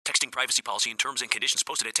Texting privacy policy and terms and conditions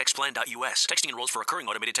posted at textplan.us. Texting enrolls for recurring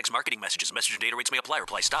automated text marketing messages. Message and data rates may apply.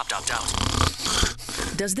 Reply stop, opt out.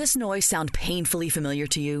 Does this noise sound painfully familiar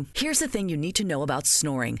to you? Here's the thing you need to know about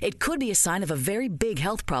snoring. It could be a sign of a very big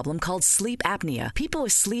health problem called sleep apnea. People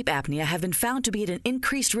with sleep apnea have been found to be at an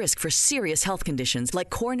increased risk for serious health conditions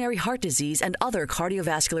like coronary heart disease and other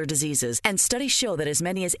cardiovascular diseases. And studies show that as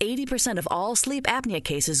many as 80% of all sleep apnea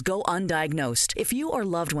cases go undiagnosed. If you or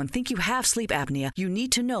loved one think you have sleep apnea, you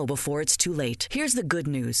need to know before it's too late. Here's the good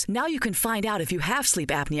news. Now you can find out if you have sleep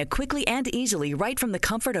apnea quickly and easily right from the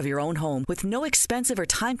comfort of your own home with no expensive or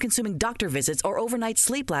time-consuming doctor visits or overnight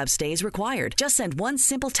sleep lab stays required. Just send one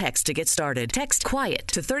simple text to get started. Text QUIET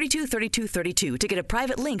to 323232 to get a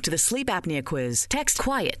private link to the sleep apnea quiz. Text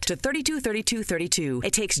QUIET to 323232.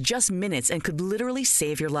 It takes just minutes and could literally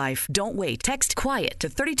save your life. Don't wait. Text QUIET to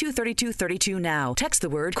 323232 now. Text the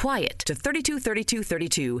word QUIET to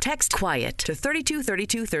 323232. Text QUIET to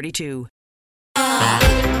 323232.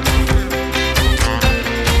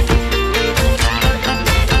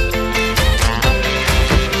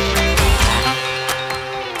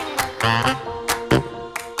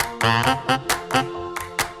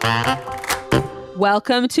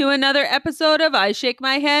 Welcome to another episode of I Shake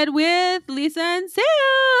My Head with Lisa and Sam.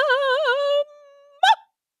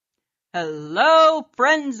 Hello,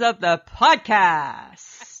 friends of the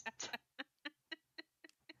podcast.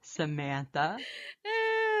 Samantha.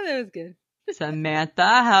 That was good. Samantha,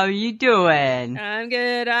 how are you doing? I'm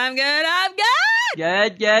good.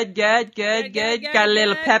 Good. Got a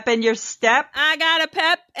little pep in your step? I got a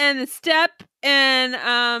pep and a step and,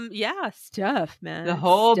 stuff, man. The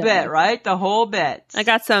whole bit, right? The whole bit. I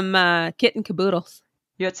got some kitten caboodles.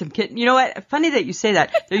 You got some kitten. You know what? Funny that you say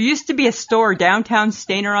that. There used to be a store downtown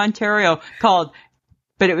Stayner, Ontario called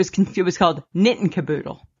Knit and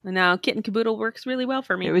Caboodle. Now, Kitten Caboodle works really well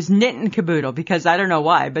for me. It was Knit and Caboodle because I don't know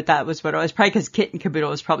why, but that was what it was. Probably because Kitten Caboodle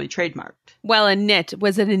was probably trademarked. Well, a knit.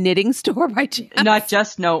 Was it a knitting store by chance? Not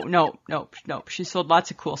just, no. She sold lots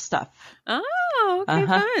of cool stuff. Oh, okay,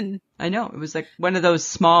 fun. I know. It was like one of those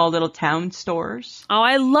small little town stores. Oh,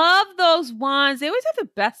 I love those ones. They always have the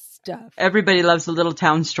best stuff. Everybody loves the little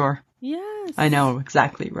town store. Yes. I know,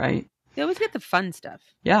 exactly, right? They always get the fun stuff.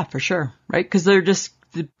 Yeah, for sure, right? Because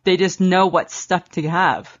they just know what stuff to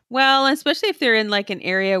have. Well, especially if they're in like an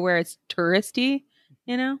area where it's touristy,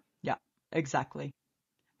 you know? Yeah, exactly.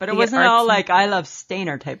 But it wasn't all like I love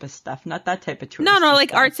Stayner type of stuff, not that type of touristy No, like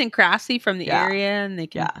stuff. arts and craftsy from the area, and they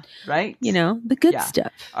can, right? You know, the good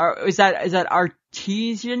stuff. Is that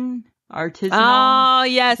artisanal? Oh,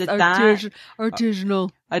 yes,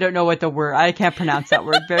 artisanal. I don't know what the word. I can't pronounce that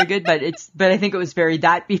word very good, but I think it was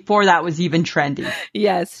before that was even trendy.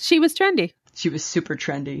 Yes, she was trendy. She was super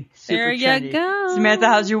trendy. There you go. Samantha,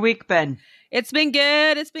 how's your week been? It's been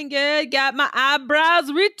good. Got my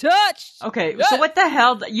eyebrows retouched. Okay, so what the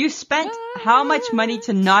hell? You spent how much money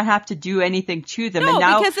to not have to do anything to them? No, and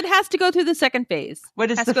now, because it has to go through the second phase.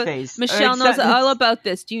 What is the phase? Michelle knows all about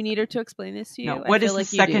this. Do you need her to explain this to you? No, what is the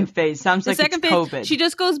second phase? Sounds like it's COVID. She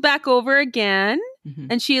just goes back over again,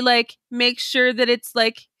 and she like makes sure that it's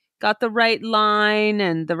like got the right line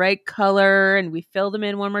and the right color, and we fill them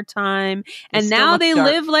in one more time. And now they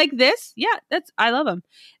live like this. Yeah, I love them.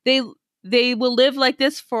 They will live like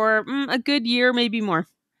this for a good year, maybe more.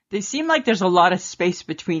 They seem like there's a lot of space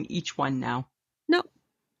between each one now. No.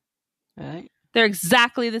 Right? They're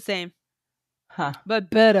exactly the same. Huh.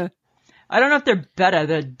 But better. I don't know if they're better.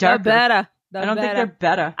 They're darker. I don't think they're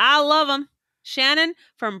better. I love them. Shannon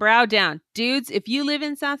from Brow Down. Dudes, if you live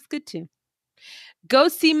in Saskatoon, go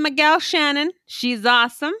see my gal Shannon. She's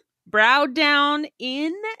awesome. Brow Down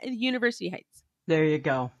in University Heights. There you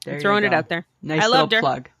go. Throwing it out there. Nice little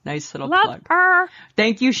plug. Nice little plug. Her.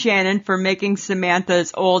 Thank you, Shannon, for making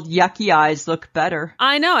Samantha's old yucky eyes look better.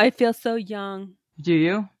 I know. I feel so young. Do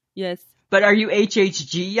you? Yes. But are you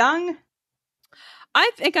HHG young?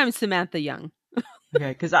 I think I'm Samantha Young. Okay,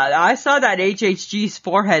 because I saw that HHG's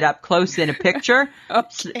forehead up close in a picture.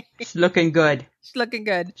 Okay. It's looking good. She's looking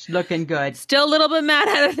good. Still a little bit mad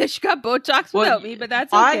at her that she got Botox without me, but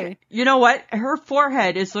that's okay. You know what? Her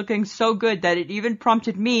forehead is looking so good that it even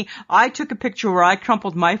prompted me. I took a picture where I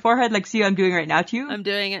crumpled my forehead, like see what I'm doing right now to you? I'm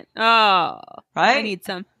doing it. Oh. Right? I need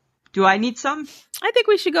some. Do I need some? I think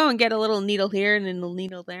we should go and get a little needle here and then a little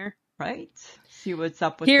needle there. Right? See what's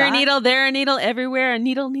up with here that. Here a needle, there a needle, everywhere a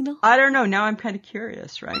needle. I don't know. Now I'm kind of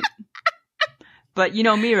curious, right? But you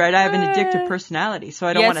know me, right? I have an addictive personality, so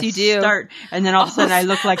I don't want to start. And then all of a sudden I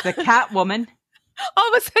look like the cat woman. All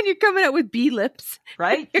of a sudden you're coming out with bee lips.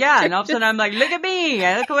 Right? Yeah. And all of a sudden I'm like, look at me.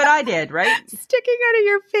 Look at what I did, right? Sticking out of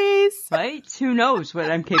your face. Right? Who knows what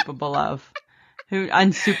I'm capable of?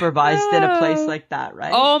 unsupervised in a place like that,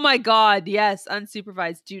 right? Oh my God, yes,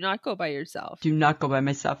 unsupervised. Do not go by yourself. Do not go by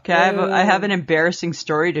myself. Okay, I have an embarrassing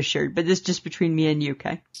story to share, but this is just between me and you,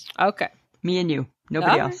 okay? Okay. Me and you.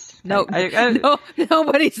 Nobody else. No, no,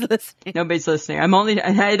 nobody's listening. Nobody's listening.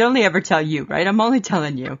 I'd only ever tell you, right? I'm only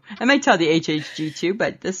telling you. I might tell the HHG too,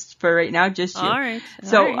 but this for right now, just you. All right.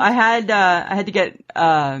 So I had to get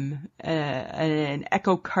an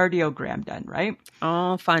echocardiogram done, right?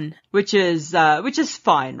 Oh, fun. Which is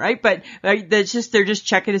fine, right? But they're just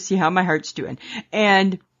checking to see how my heart's doing.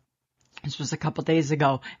 And this was a couple days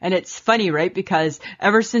ago. And it's funny, right? Because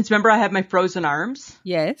ever since, remember I had my frozen arms?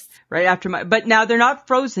 Yes. Right after but now they're not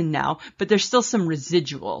frozen now, but there's still some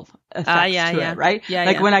residual effects to it, right? Yeah,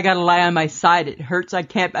 like when I gotta lie on my side, it hurts.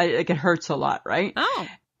 It hurts a lot, right? Oh.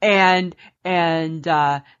 And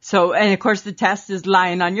of course the test is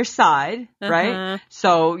lying on your side, right?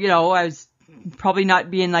 So, I was probably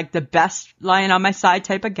not being like the best lying on my side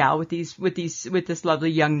type of gal with this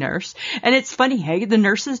lovely young nurse. And it's funny, hey, the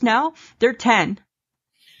nurses now, they're 10.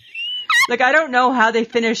 Like, I don't know how they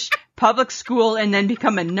finish public school and then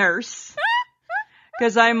become a nurse.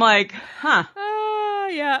 Cause I'm like, huh.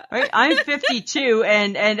 Yeah. Right? I'm 52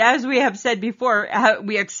 and as we have said before,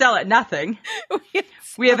 we excel at nothing.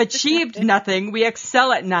 We have achieved nothing. We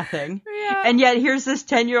excel at nothing. Yeah. And yet here's this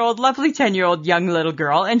lovely 10-year-old young little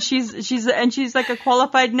girl, and she's like a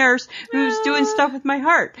qualified nurse who's doing stuff with my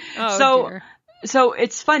heart. Oh, dear. So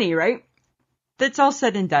it's funny, right? That's all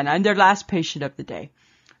said and done. I'm their last patient of the day,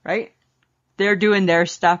 right? They're doing their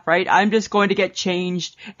stuff, right? I'm just going to get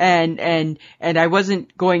changed, and I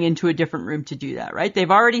wasn't going into a different room to do that, right?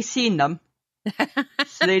 They've already seen them.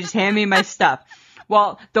 So they just hand me my stuff.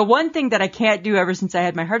 Well, the one thing that I can't do ever since I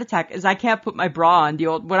had my heart attack is I can't put my bra on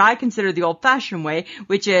what I consider the old-fashioned way,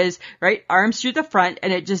 which is, right, arms through the front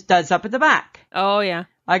and it just does up at the back. Oh, yeah.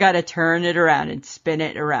 I gotta turn it around and spin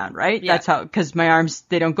it around, right? Yeah. That's how, cause my arms,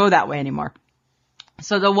 they don't go that way anymore.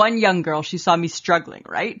 So the one young girl, she saw me struggling,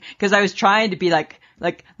 right? Cause I was trying to be like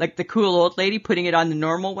the cool old lady putting it on the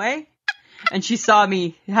normal way. And she saw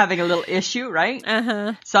me having a little issue, right?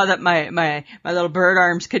 Saw that my little bird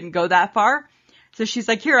arms couldn't go that far. So she's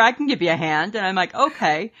like, here, I can give you a hand. And I'm like,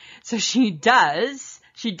 okay. So she does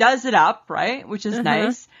it up, right? Which is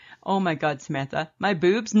nice. Oh my God, Samantha, my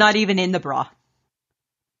boobs, not even in the bra.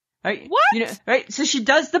 Right? What? Right? So she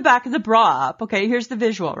does the back of the bra up. Okay. Here's the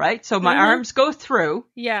visual, right? So my arms go through.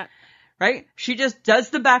 Yeah. Right? She just does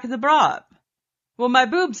the back of the bra up. Well, my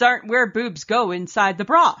boobs aren't where boobs go inside the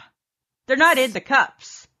bra. They're not in the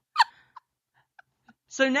cups.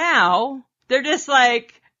 So now they're just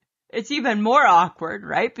like, it's even more awkward,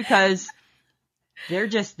 right? Because they're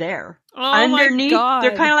just there. Oh underneath, my God.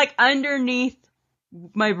 They're kind of like underneath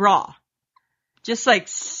my bra. Just like.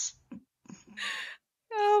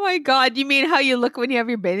 Oh my God. You mean how you look when you have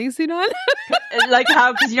your bathing suit on? Like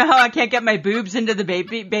how, because you know how I can't get my boobs into the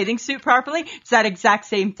bathing suit properly? It's that exact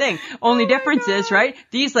same thing. Only difference is, right?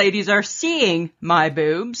 These ladies are seeing my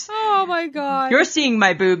boobs. Oh my God. You're seeing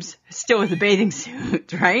my boobs still with a bathing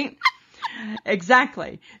suit, right?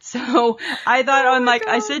 Exactly. So I thought,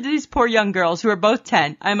 I said to these poor young girls who are both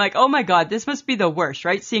 10, I'm like, oh my God, this must be the worst,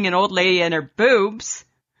 right? Seeing an old lady and her boobs.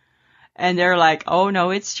 And they're like, oh no,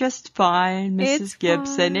 it's just fine, Mrs.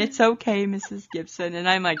 Gibson. It's okay, Mrs. Gibson. And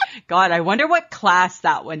I'm like, God, I wonder what class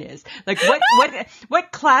that one is. Like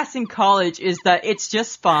what class in college is the it's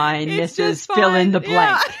just fine, it's Mrs. Just fine. Fill in the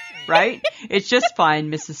blank, yeah. Right? It's just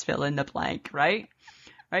fine, Mrs. Fill in the blank, right?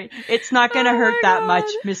 Right? It's not going to hurt that much,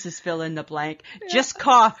 Mrs. Fill in the blank. Yeah. Just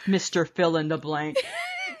cough, Mr. Fill in the blank.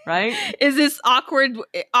 Right? Is this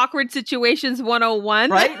awkward situations 101?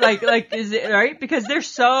 Right? Like, is it right? Because they're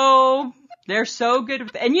so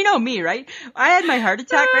good. And you know me, right? I had my heart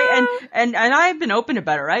attack, right? And I've been open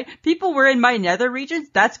about it, right? People were in my nether regions.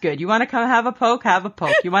 That's good. You want to come have a poke? Have a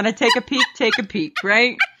poke. You want to take a peek? Take a peek,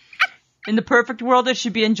 right? In the perfect world, it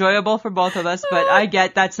should be enjoyable for both of us, but I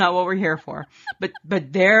get that's not what we're here for.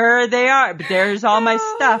 But there they are. But there's all my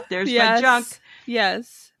stuff. There's my junk.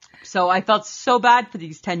 Yes. So I felt so bad for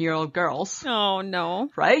these 10-year-old girls. Oh,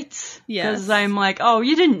 no. Right? Yes. Because I'm like, oh,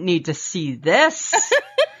 you didn't need to see this.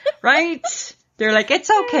 Right? They're like,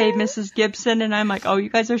 it's okay, Mrs. Gibson. And I'm like, oh, you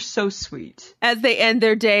guys are so sweet. As they end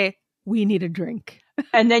their day, we need a drink.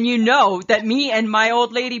 And then you know that me and my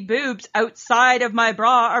old lady boobs outside of my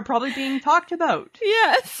bra are probably being talked about.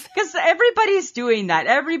 Yes. Because everybody's doing that.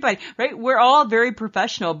 Everybody, right? We're all very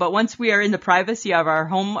professional, but once we are in the privacy of our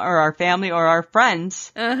home or our family or our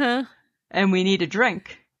friends, and we need a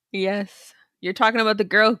drink. Yes. You're talking about the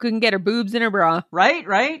girl who couldn't get her boobs in her bra. Right.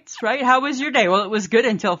 How was your day? Well, it was good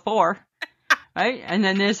until 4. Right? And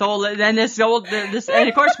then this, and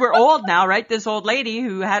of course we're old now, right? This old lady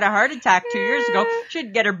who had a heart attack 2 years ago,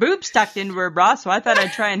 she'd get her boobs tucked into her bra, so I thought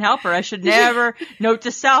I'd try and help her. I should never, note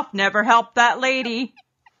to self, never help that lady.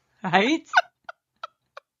 Right?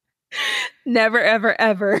 Never, ever,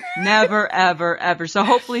 ever. Never, ever, ever. So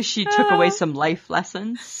hopefully she took away some life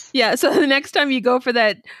lessons. Yeah. So the next time you go for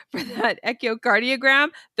that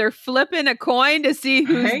echocardiogram, they're flipping a coin to see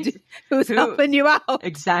who's helping you out.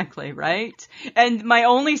 Exactly. Right. And my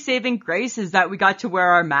only saving grace is that we got to wear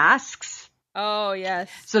our masks. Oh, yes.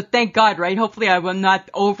 So thank God, right? Hopefully I will not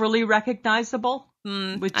overly recognizable.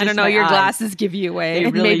 I don't know. Your glasses give you away.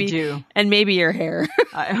 They really do. And maybe your hair.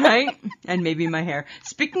 Right? And maybe my hair.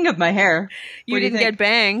 Speaking of my hair. You didn't get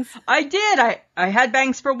bangs. I did. I had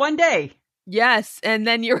bangs for one day. Yes. And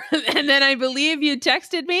then I believe you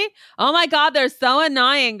texted me. Oh my God, they're so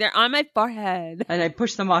annoying. They're on my forehead. And I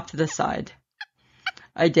pushed them off to the side.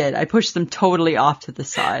 I did. I pushed them totally off to the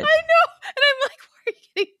side. I know. And I'm like, why are you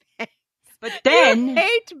getting bangs? But then, you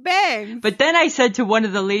hate bangs. But then I said to one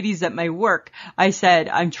of the ladies at my work, I said,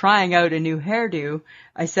 I'm trying out a new hairdo.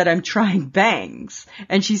 I said, I'm trying bangs.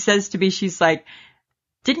 And she says to me, she's like,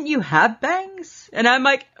 didn't you have bangs? And I'm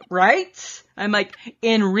like, right? I'm like,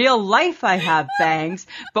 in real life I have bangs,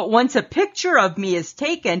 but once a picture of me is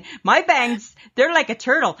taken, my bangs, they're like a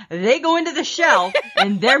turtle. They go into the shell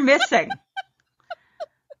and they're missing.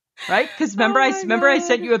 Right? Because remember I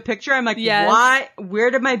sent you a picture? I'm like, yes. Why?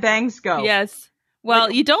 Where did my bangs go? Yes.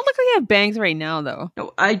 Well, you don't look like you have bangs right now, though.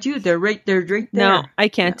 No, I do. They're right there. No, I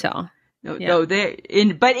can't tell. No,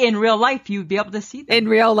 but in real life, you'd be able to see them. In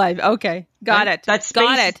real life. Okay. Got it. That space,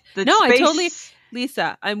 got it. No, space, I totally,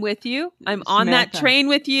 Lisa, I'm with you. I'm on that train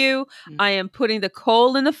with you. I am putting the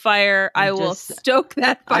coal in the fire. I will stoke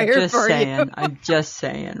that fire for you. I'm just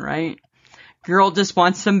saying, right? Girl just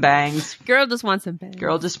wants some bangs. Girl just wants some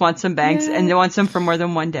bangs. And they want some for more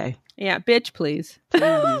than one day. Yeah, bitch, please.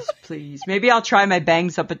 Please. Maybe I'll try my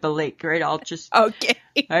bangs up at the lake, right? I'll just... Okay.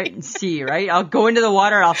 Right, and see, right? I'll go into the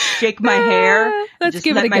water, I'll shake my hair, Let's just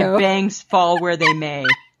give let it a my go. bangs fall where they may.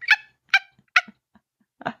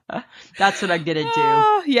 That's what I'm gonna do.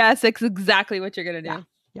 Oh, yes, that's exactly what you're gonna do.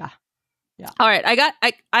 Yeah. All right,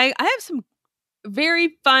 I have some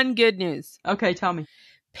very fun good news. Okay, tell me.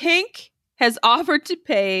 Pink has offered to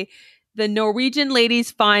pay the Norwegian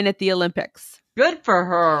ladies' fine at the Olympics. Good for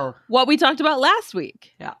her. What we talked about last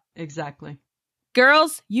week. Yeah, exactly.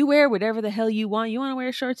 Girls, you wear whatever the hell you want. You want to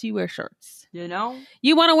wear shorts, you wear shorts. You know?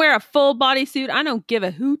 You want to wear a full bodysuit, I don't give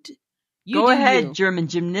a hoot. Go ahead, German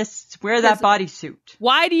gymnasts. Wear that bodysuit.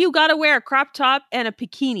 Why do you got to wear a crop top and a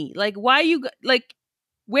bikini? Like, why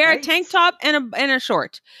wear a tank top and a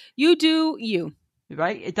short? You do you.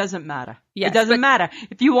 Right? It doesn't matter. Yes, it doesn't matter.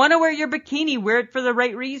 If you want to wear your bikini, wear it for the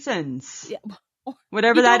right reasons. Yeah.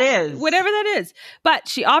 Whatever that is. But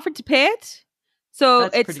she offered to pay it. So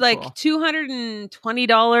it's like cool.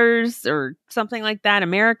 $220 or something like that,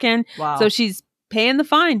 American. Wow. So she's paying the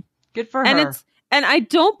fine. Good for her. And I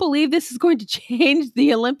don't believe this is going to change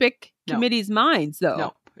the Olympic Committee's minds, though.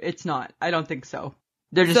 No, it's not. I don't think so.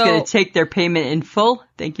 They're just going to take their payment in full.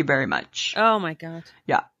 Thank you very much. Oh, my God.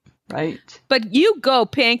 Yeah. Right. But you go,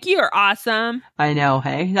 Pink. You're awesome. I know.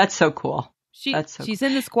 Hey, that's so cool. She's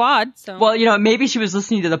in the squad. So. Well, maybe she was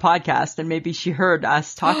listening to the podcast and maybe she heard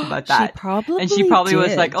us talk about that. She probably And she probably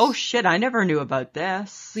was like, oh, shit, I never knew about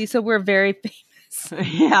this. Lisa, we're very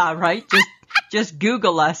famous. Yeah, right? Just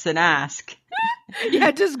Google us and ask.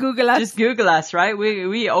 Yeah, just Google us. Just Google us, right?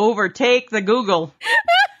 We overtake the Google.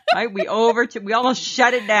 Right? We almost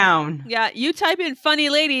shut it down. Yeah, you type in funny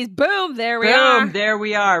ladies, boom, there we are. Boom, there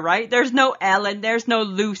we are, right? There's no Ellen, there's no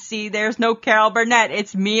Lucy, there's no Carol Burnett.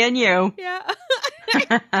 It's me and you. Yeah.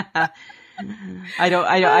 I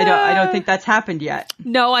don't think that's happened yet.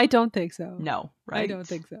 No, I don't think so. No, right? I don't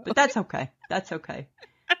think so. But that's okay. That's okay.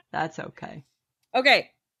 That's okay.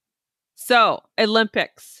 Okay. So,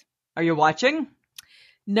 Olympics. Are you watching?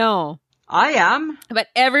 No. I am. But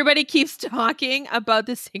everybody keeps talking about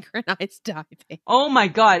the synchronized diving. Oh my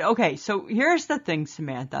God. Okay. So here's the thing,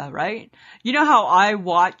 Samantha, right? You know how I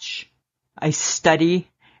watch, I study,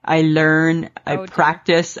 I learn, I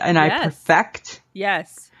practice, and I perfect?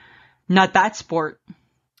 Yes. Not that sport.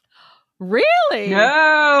 Really?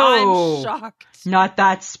 No. I'm shocked. Not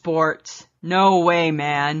that sport. No way,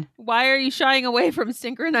 man. Why are you shying away from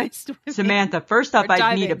synchronized swimming? Samantha, first off,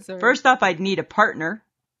 I'd need a partner.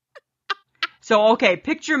 So, okay,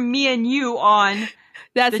 picture me and you on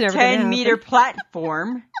the 10-meter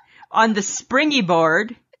platform on the springy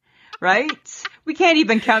board, right? We can't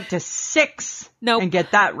even count to 6 and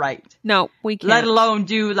get that right. No, we can't. Let alone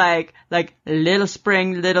do like little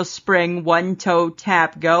spring, one toe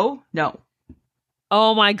tap, go. No.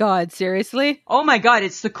 Oh my God, seriously? Oh my God,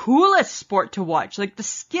 it's the coolest sport to watch. Like the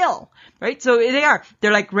skill, right? So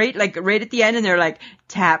they're like right at the end, and they're like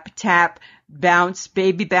tap, tap, bounce,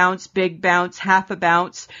 baby bounce, big bounce, half a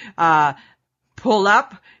bounce, pull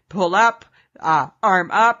up,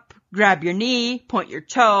 arm up, grab your knee, point your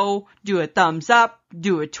toe, do a thumbs up,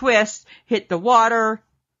 do a twist, hit the water.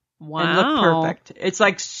 Wow. And look perfect. It's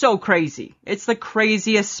like so crazy. It's the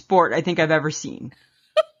craziest sport I think I've ever seen.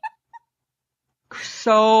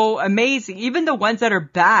 So amazing. Even the ones that are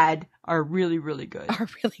bad are really, really good. Are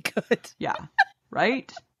really good. Yeah.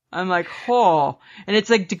 Right? I'm like, oh. And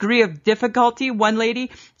it's like degree of difficulty. One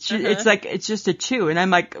lady, it's like, it's just a 2. And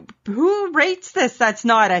I'm like, who rates this? That's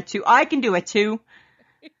not a 2. I can do a 2.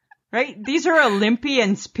 Right? These are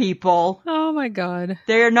Olympians, people. Oh my God.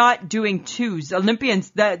 They're not doing 2s.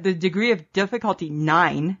 Olympians, the degree of difficulty,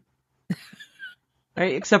 9.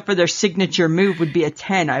 Right? Except for their signature move would be a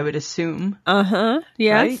 10, I would assume. Yes.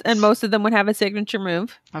 Right? And most of them would have a signature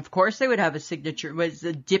move. Of course they would have a signature. It was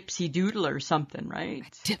a dipsy doodle or something, right?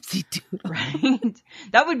 Dipsy doodle. Right?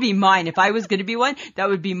 That would be mine. If I was going to be one, that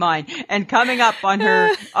would be mine. And coming up on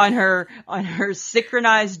her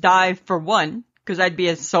synchronized dive for 1, because I'd be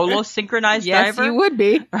a solo synchronized diver. Yes, you would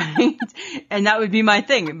be. Right? And that would be my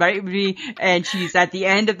thing, right? It would be, and she's at the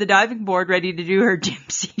end of the diving board ready to do her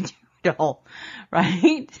dipsy doodle.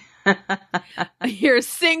 Right? You're a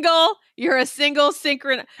single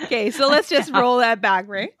synchron. Okay, so let's just roll that back,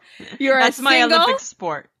 right? That's my Olympic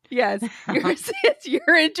sport. Yes.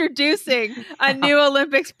 You're introducing a new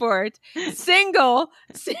Olympic sport. Single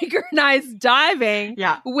synchronized diving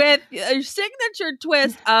with a signature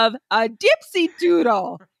twist of a dipsy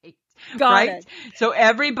doodle. Right. Got it. So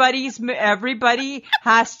everybody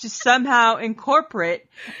has to somehow incorporate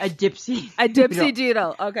a dipsy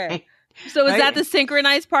doodle. Okay. So is that the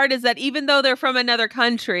synchronized part? Is that even though they're from another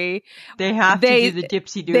country, they have to do the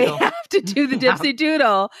dipsy doodle? They have to do the dipsy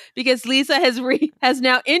doodle because Lisa has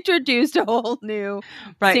now introduced a whole new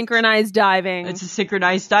synchronized diving. It's a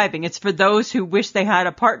synchronized diving. It's for those who wish they had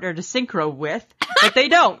a partner to synchro with, but they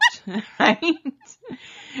don't. Right?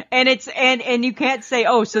 And you can't say,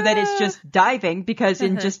 oh, so that it's just diving, because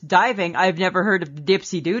in just diving, I've never heard of the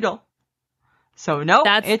dipsy doodle. So no,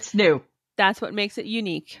 it's new. That's what makes it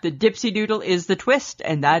unique. The dipsy doodle is the twist,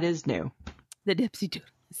 and that is new. The dipsy doodle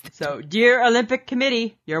is the twist. Dear Olympic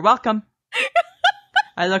Committee, you're welcome.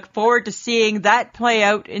 I look forward to seeing that play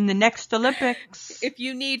out in the next Olympics. If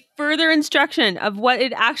you need further instruction of what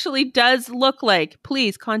it actually does look like,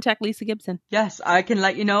 please contact Lisa Gibson. Yes, I can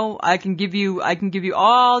let you know. I can give you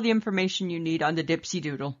all the information you need on the dipsy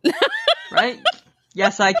doodle. Right?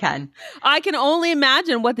 Yes, I can. I can only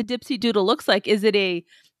imagine what the dipsy doodle looks like. Is it a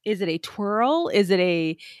twirl? Is it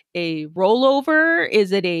a rollover?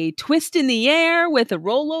 Is it a twist in the air with a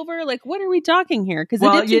rollover? Like, what are we talking here? Because the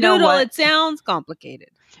dipsy doodle, it sounds complicated.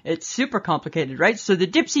 It's super complicated, right? So the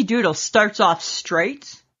dipsy doodle starts off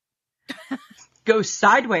straight, goes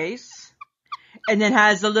sideways, and then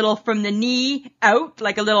has a little from the knee out,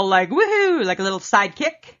 like a little woohoo, like a little side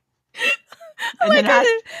kick. And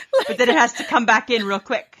but then it has to come back in real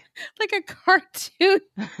quick. Like a cartoon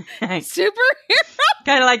superhero.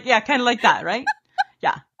 Kind of like that, right?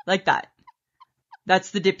 Yeah, like that.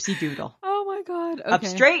 That's the dipsy doodle. Oh my God. Okay. Up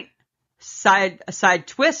straight, a side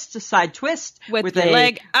twist. With your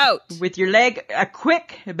leg out. With your leg,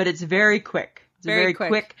 quick, but it's very quick. It's very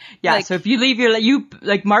quick. Yeah, so if you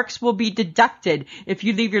leave marks will be deducted. If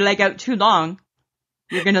you leave your leg out too long,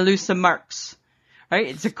 you're going to lose some marks. Right?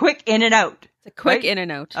 It's a quick in and out. It's a quick in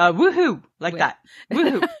and out. Woohoo, that.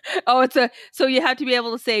 Woohoo. So you have to be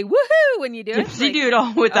able to say woohoo when you do it. Dipsy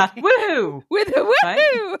doodle with a woohoo. With a woohoo.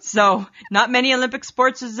 Right? So not many Olympic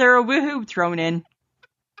sports is there a woohoo thrown in.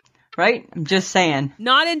 Right? I'm just saying.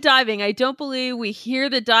 Not in diving. I don't believe we hear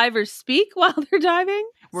the divers speak while they're diving.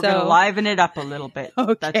 We're going to liven it up a little bit.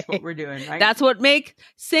 Okay. That's what we're doing, right? That's what makes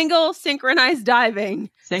single synchronized diving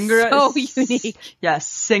so unique. Yes,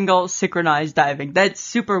 single synchronized diving. That's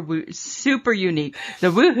super unique.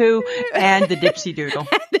 The woohoo and the dipsy doodle.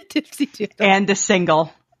 And the dipsy doodle. And the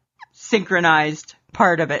single synchronized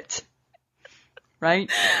part of it.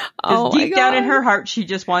 Right? Because deep down in her heart, she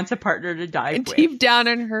just wants a partner to dive with. Deep down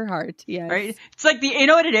in her heart, yes. Right? It's like you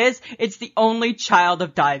know what it is? It's the only child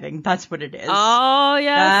of diving. That's what it is. Oh,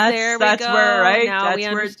 yes. There we go. That's where, right? Now we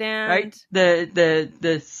understand. Right?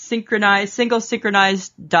 The single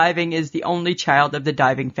synchronized diving is the only child of the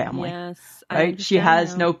diving family. Yes. Right? She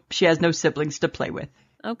has no siblings to play with.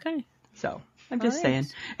 Okay. So, I'm just saying.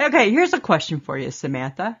 Okay, here's a question for you,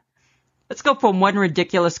 Samantha. Let's go from one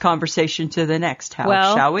ridiculous conversation to the next,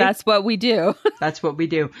 shall we? That's what we do. That's what we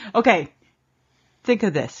do. Okay. Think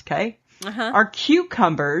of this, okay? Are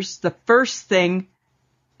cucumbers the first thing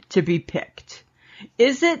to be picked?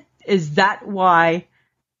 Is that why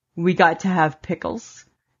we got to have pickles?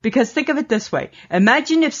 Because think of it this way.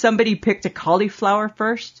 Imagine if somebody picked a cauliflower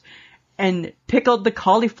first and pickled the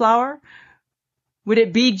cauliflower. Would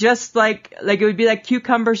it be just like it would be like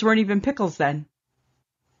cucumbers weren't even pickles then?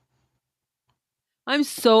 I'm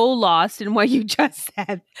so lost in what you just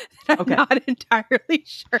said that I'm not entirely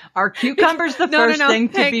sure. Are cucumbers the first thing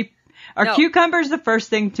to be? Are cucumbers the first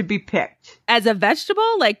thing to be picked as a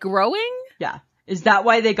vegetable, like growing? Yeah. Is that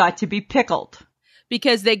why they got to be pickled?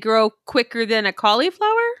 Because they grow quicker than a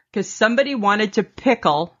cauliflower? Because somebody wanted to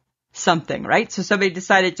pickle something, right? So somebody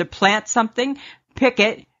decided to plant something, pick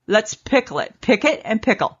it. Let's pickle it. Pick it and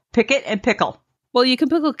pickle. Pick it and pickle. Well, you can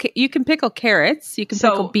pickle carrots, you can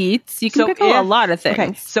pickle beets, you can pickle a lot of things.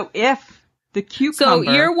 Okay, so if the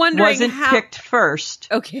cucumber wasn't picked first,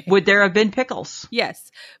 would there have been pickles?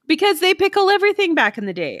 Yes, because they pickle everything back in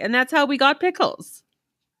the day, and that's how we got pickles.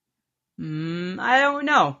 I don't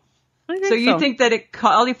know. So you think that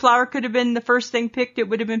cauliflower could have been the first thing picked? It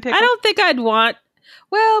would have been pickled? I don't think I'd want...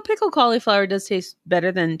 Well, pickled cauliflower does taste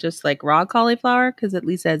better than just like raw cauliflower because at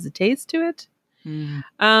least it has a taste to it.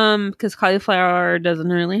 Because cauliflower doesn't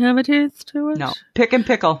really have a taste to it. No, pick and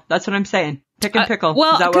pickle. That's what I'm saying. Pick and pickle.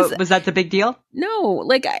 Well, was that the big deal? No,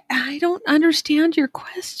 like I don't understand your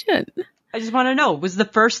question. I just want to know: was the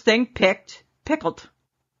first thing pickled?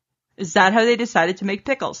 Is that how they decided to make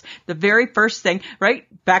pickles? The very first thing, right?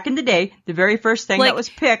 Back in the day, the very first thing that was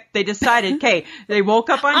picked, they decided, okay, they woke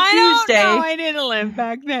up on Tuesday. I don't know. I didn't live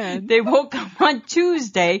back then. They woke up on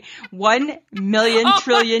Tuesday, 1 million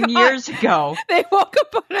trillion years ago. They woke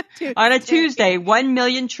up on a Tuesday. On a Tuesday, 1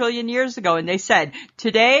 million trillion years ago. And they said,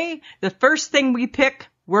 today, the first thing we pick,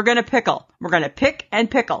 we're going to pickle. We're going to pick and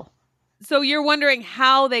pickle. So you're wondering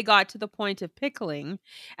how they got to the point of pickling,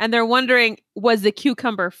 and they're wondering, was the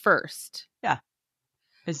cucumber first? Yeah.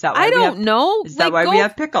 Is that why I don't know. Is that why we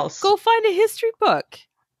have pickles? Go find a history book.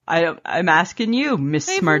 I'm asking you, Miss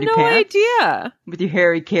Smarty Pants. I have no idea. With your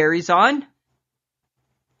Harry Carries on?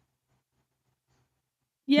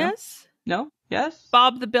 Yes. No? Yes?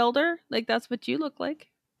 Bob the Builder? Like that's what you look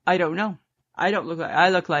like? I don't know. I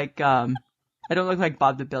look like I don't look like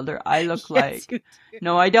Bob the Builder. I look like...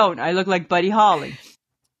 No, I don't. I look like Buddy Holly.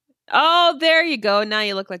 Oh, there you go. Now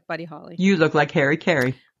you look like Buddy Holly. You look like Harry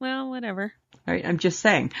Carey. Well, whatever. All right, I'm just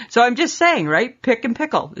saying. So I'm just saying, right? Pick and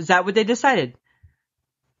pickle. Is that what they decided?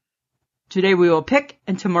 Today we will pick,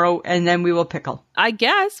 and tomorrow, and then we will pickle. I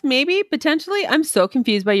guess, maybe, potentially. I'm so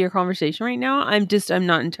confused by your conversation right now. I'm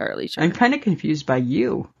not entirely sure. I'm kind of confused by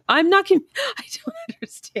you. I'm not. I don't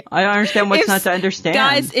understand. I don't understand what's not to understand.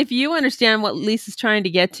 Guys, if you understand what Lisa's trying to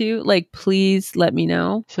get to, like, please let me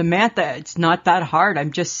know. Samantha, it's not that hard.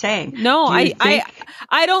 I'm just saying. No,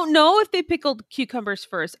 I don't know if they pickled cucumbers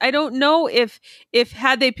first. I don't know if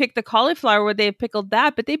had they picked the cauliflower, would they have pickled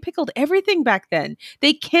that? But they pickled everything back then.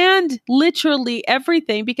 They canned literally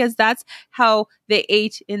everything because that's how they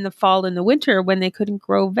ate in the fall and the winter when they couldn't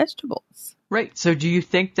grow vegetables. Right. So do you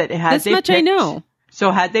think that this much I know.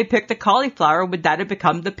 So had they picked the cauliflower, would that have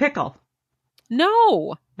become the pickle?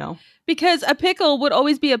 No. No. Because a pickle would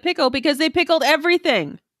always be a pickle because they pickled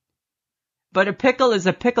everything. But a pickle is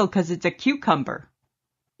a pickle because it's a cucumber.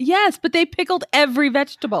 Yes, but they pickled every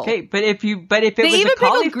vegetable. Okay, but if it was a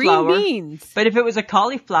cauliflower, green beans. But if it was a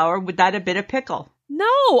cauliflower, would that have been a pickle?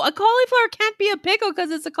 No, a cauliflower can't be a pickle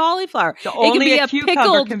because it's a cauliflower. So only a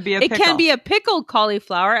cucumber can be a pickle. It can be a pickled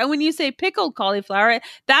cauliflower. And when you say pickled cauliflower,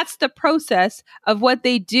 that's the process of what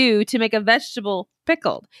they do to make a vegetable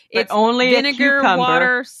pickled. But it's only vinegar, a cucumber,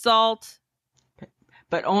 water, salt.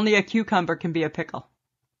 But only a cucumber can be a pickle.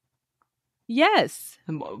 Yes.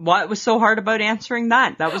 And what was so hard about answering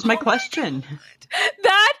that? That was my question.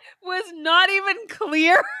 That was not even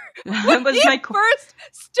clear. That was my first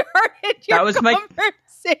started your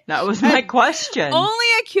conversation. That was my question. Only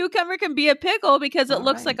a cucumber can be a pickle because it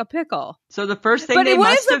looks like a pickle. So the first thing they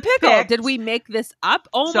must have picked. But what is a pickle? Did we make this up?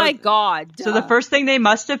 Oh my God. So the first thing they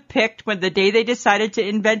must have picked when the day they decided to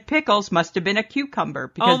invent pickles must have been a cucumber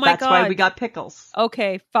because that's why we got pickles.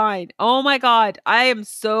 Okay, fine. Oh my God. I'm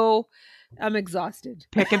exhausted.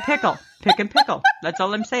 Pick and pickle. Pick and pickle. That's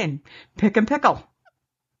all I'm saying. Pick and pickle.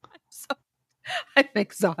 I'm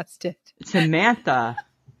exhausted. Samantha.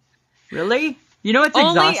 Really? You know it's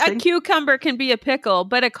exhausting? Only a cucumber can be a pickle,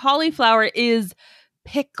 but a cauliflower is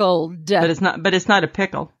pickled. But it's not a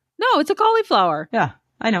pickle. No, it's a cauliflower. Yeah,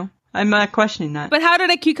 I know. I'm questioning that. But how did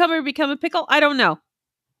a cucumber become a pickle? I don't know.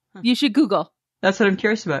 You should Google. That's what I'm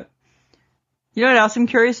curious about. You know what else I'm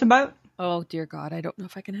curious about? Oh, dear God. I don't know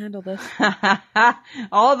if I can handle this.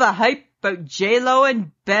 All the hype about J-Lo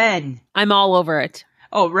and Ben. I'm all over it.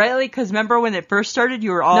 Oh, really? Because remember when it first started,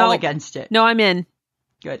 you were all against it. No, I'm in.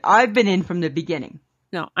 Good. I've been in from the beginning.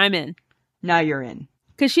 No, I'm in. Now you're in.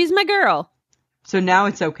 Because she's my girl. So now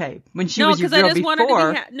it's okay. When she was your girl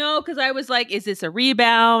before. No, because I was like, is this a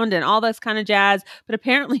rebound and all this kind of jazz? But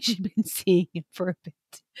apparently she'd been seeing him for a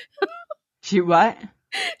bit. She what?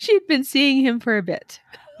 She'd been seeing him for a bit.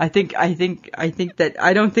 I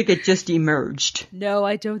don't think it just emerged. No,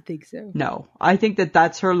 I don't think so. No, I think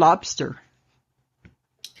that's her lobster.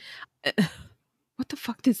 What the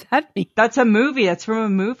fuck does that mean? That's a movie. That's from a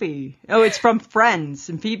movie. Oh, it's from Friends.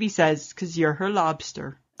 And Phoebe says, because you're her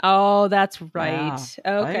lobster. Oh, that's right.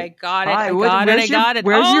 Yeah, okay, right? got it. Hi, I got it.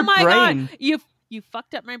 Where's your my brain? God. You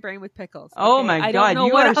fucked up my brain with pickles. Okay? Oh my God,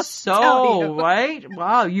 you are so right.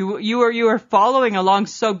 Wow, you were following along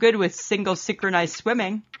so good with single synchronized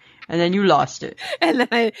swimming, and then you lost it. And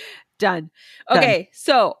then done. Okay,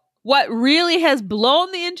 so what really has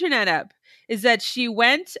blown the internet up is that she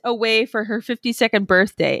went away for her 52nd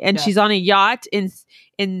birthday, and she's on a yacht in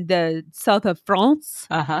the south of France.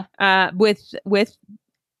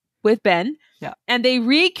 With Ben. Yeah. And they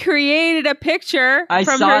recreated a picture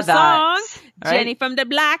from her song, right? Jenny from the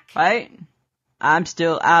Block. Right. I'm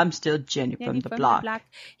still Jenny from the block.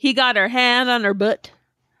 He got her hand on her butt.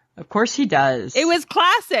 Of course he does. It was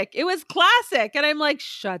classic. And I'm like,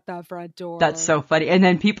 shut the front door. That's so funny. And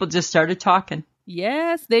then people just started talking.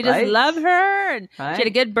 Yes. They just love her. And she had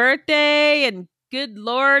a good birthday. And good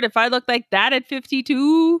Lord, if I looked like that at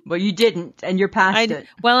 52. Well, you didn't. And you're past it.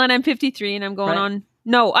 Well, and I'm 53 and I'm going on.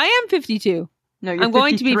 No, I am 52. No, you're I'm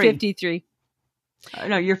going to be 53.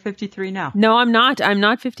 No, you're 53 now. No, I'm not. I'm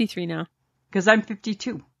not 53 now. Because I'm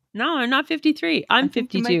 52. No, I'm not 53. I'm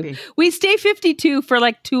 52. We stay 52 for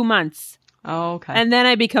like 2 months. Oh, okay. And then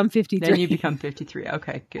I become 53. Then you become 53.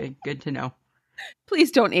 Okay, good to know. Please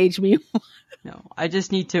don't age me. No, I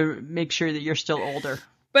just need to make sure that you're still older.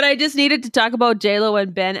 But I just needed to talk about J-Lo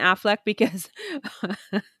and Ben Affleck because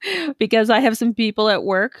I have some people at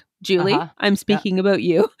work. Julie, I'm speaking about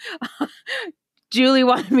you. Julie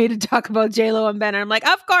wanted me to talk about J-Lo and Ben. And I'm like,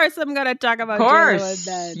 of course I'm going to talk about J-Lo and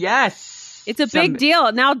Ben. Yes. It's a big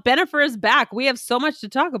deal. Now Bennifer is back. We have so much to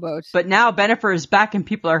talk about. But now Bennifer is back and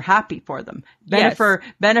people are happy for them. Bennifer,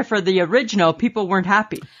 the original, people weren't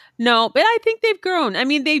happy. No, but I think they've grown. I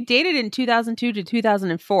mean, they dated in 2002 to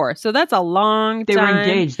 2004. So that's a long time. They were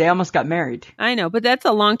engaged. They almost got married. I know, but that's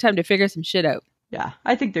a long time to figure some shit out. Yeah,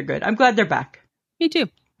 I think they're good. I'm glad they're back. Me too.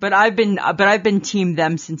 But I've been team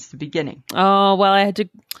them since the beginning. Oh, well, I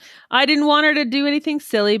didn't want her to do anything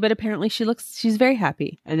silly, but apparently she's very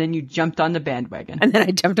happy. And then you jumped on the bandwagon. And then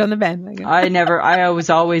I jumped on the bandwagon. I was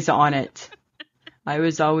always on it. I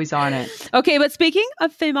was always on it. Okay, but speaking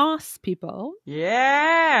of famous people.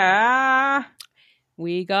 Yeah.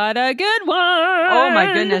 We got a good one. Oh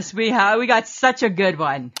my goodness. We got such a good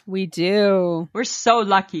one. We do. We're so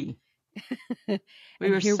lucky. We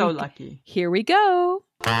were so lucky. Here we go.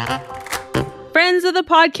 Friends of the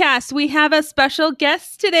podcast, we have a special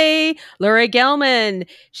guest today, Laurie Gelman.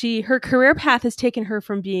 Her career path has taken her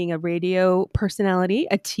from being a radio personality,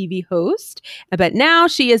 a TV host, but now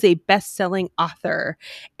she is a best-selling author.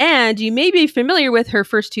 And you may be familiar with her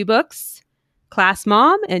first 2 books, Class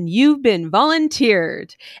Mom and You've Been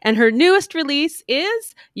Volunteered. And her newest release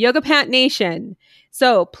is Yoga Pant Nation.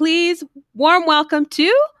 So please, warm welcome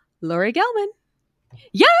to Laurie Gelman.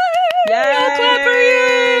 Yay! Yay! Clap for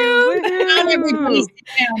you! Everybody sit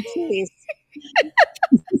down, please.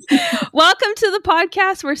 Welcome to the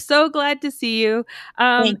podcast. We're so glad to see you.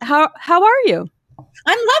 How are you?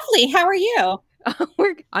 I'm lovely. How are you?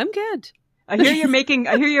 I'm good. I hear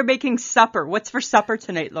you're making supper. What's for supper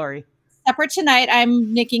tonight, Laurie? Supper tonight,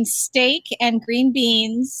 I'm making steak and green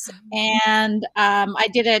beans, and I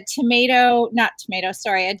did a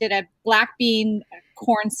I did a black bean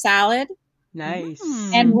corn salad. Nice.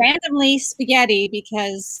 And randomly spaghetti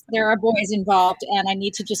because there are boys involved and I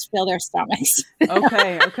need to just fill their stomachs.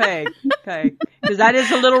 Okay. Because that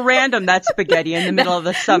is a little random, that spaghetti in the middle of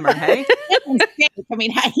the summer, hey? I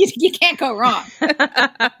mean, you can't go wrong.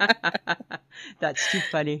 That's too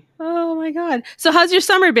funny. Oh my God. So how's your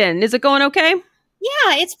summer been? Is it going okay?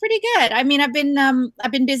 Yeah, it's pretty good. I mean, I've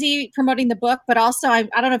been busy promoting the book, but also I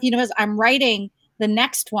don't know if you know this, I'm writing the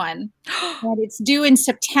next one, and it's due in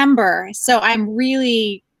September. So I'm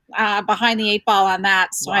really behind the 8 ball on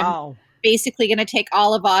that. So I'm basically going to take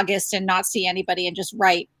all of August and not see anybody and just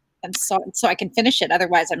write, and so I can finish it.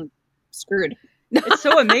 Otherwise, I'm screwed. It's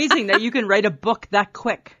so amazing that you can write a book that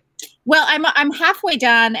quick. Well, I'm halfway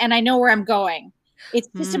done, and I know where I'm going. It's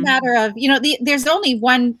just a matter of, there's only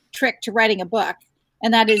one trick to writing a book,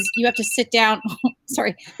 and that is you have to sit down.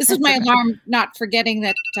 Sorry, this is my alarm, not forgetting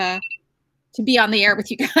that to be on the air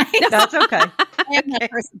with you guys. That's okay. I am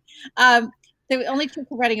that person. The only trick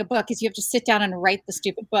to writing a book is you have to sit down and write the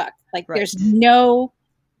stupid book. Like there's no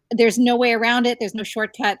way around it. There's no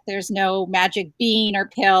shortcut. There's no magic bean or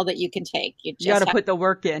pill that you can take. You got to put the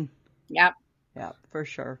work in. Yep. Yeah, for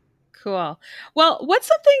sure. Cool. Well, what's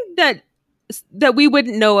something that we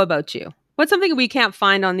wouldn't know about you? What's something we can't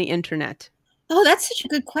find on the internet? Oh, that's such a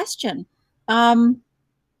good question.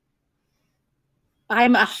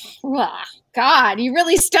 God, you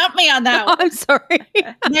really stumped me on that one. I'm sorry.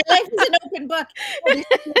 My life is an open book. There's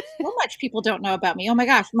so much people don't know about me. Oh my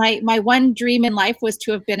gosh. My one dream in life was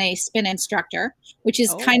to have been a spin instructor, which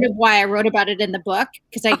is kind of why I wrote about it in the book,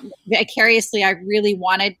 because I really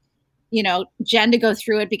wanted, Jen to go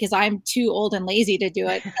through it, because I'm too old and lazy to do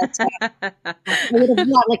it. But, I would have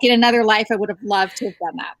loved, in another life, I would have loved to have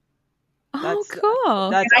done that. Oh, cool.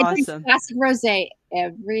 That's I awesome. drink classic rosé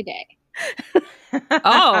every day.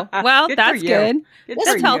 Oh, well, that's good.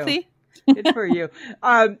 That's healthy. Good for you.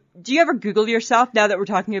 Do you ever Google yourself, now that we're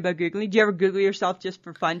talking about Googling? Do you ever Google yourself just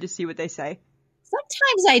for fun to see what they say?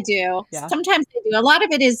 Sometimes I do. Yeah. Sometimes I do. A lot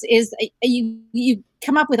of it is you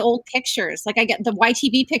come up with old pictures. Like I get the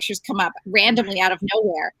YTV pictures come up randomly out of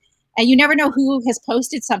nowhere, and you never know who has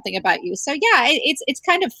posted something about you. So yeah, it's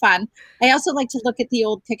kind of fun. I also like to look at the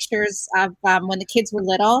old pictures of when the kids were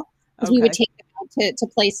little, because we would take them out to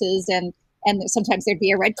places, and sometimes there'd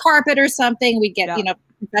be a red carpet or something. We'd get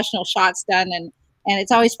professional shots done, and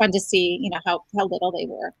it's always fun to see how little they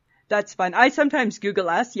were. That's fun. I sometimes Google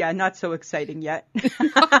us. Yeah, not so exciting yet.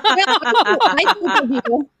 I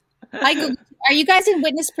Google. Are you guys in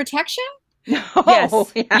witness protection? No.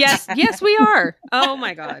 Yes, we are. Oh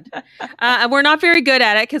my God. We're not very good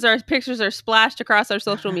at it because our pictures are splashed across our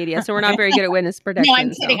social media. So we're not very good at witness protection. No,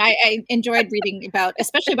 I'm kidding. I enjoyed reading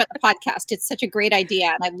especially about the podcast. It's such a great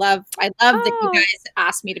idea. And I love that you guys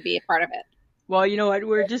asked me to be a part of it. Well, you know what?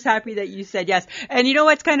 We're just happy that you said yes. And you know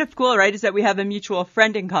what's kind of cool, right? Is that we have a mutual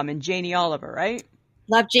friend in common, Janie Oliver, right?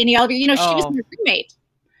 Love Janie Oliver. She was my roommate.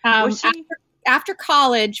 Was she? After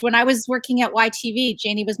college, when I was working at YTV,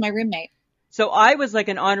 Janie was my roommate. So I was like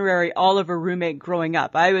an honorary Oliver roommate growing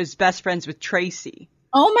up. I was best friends with Tracy.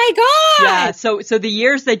 Oh my God. Yeah. So the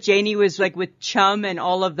years that Janie was like with Chum and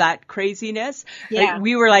all of that craziness,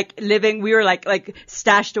 we were like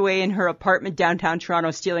stashed away in her apartment downtown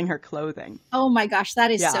Toronto, stealing her clothing. Oh my gosh.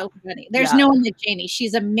 That is so funny. There's no one like Janie.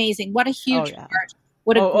 She's amazing. What a huge heart.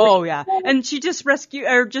 What a And she just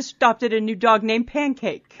just adopted a new dog named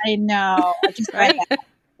Pancake. I know. I just read that.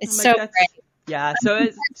 It's so great. Yeah. So I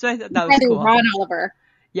thought that was cool. Ron Oliver.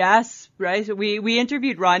 Yes, right. So we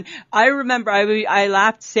interviewed Ron. I remember I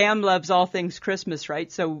laughed. Sam loves all things Christmas, right?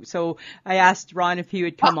 So I asked Ron if he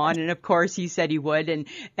would come on, and of course he said he would. And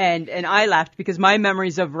I laughed because my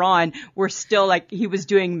memories of Ron were still like he was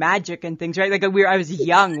doing magic and things, right? Like I was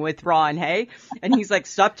young with Ron, hey? And he's like,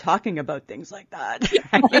 stop talking about things like that.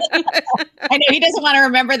 I know he doesn't want to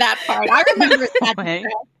remember that part. I remember that. Right?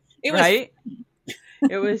 It was right?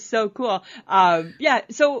 It was so cool.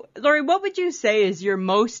 So, Laurie, what would you say is your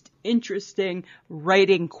most interesting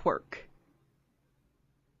writing quirk?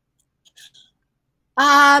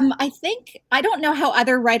 I think, I don't know how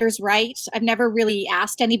other writers write. I've never really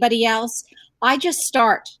asked anybody else. I just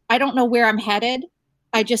start. I don't know where I'm headed.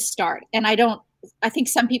 I just start. And I think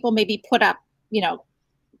some people maybe put up,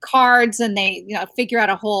 cards and they, figure out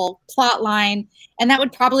a whole plot line. And that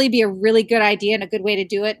would probably be a really good idea and a good way to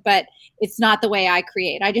do it. But it's not the way I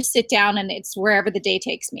create. I just sit down and it's wherever the day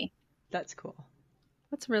takes me. That's cool.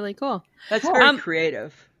 That's really cool. That's very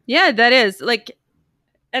creative. Yeah, that is.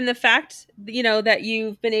 And the fact, that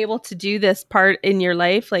you've been able to do this part in your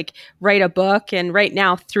life, like write a book and right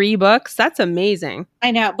now 3 books, that's amazing.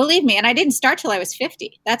 I know. Believe me. And I didn't start till I was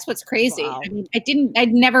 50. That's what's crazy. Wow. I mean,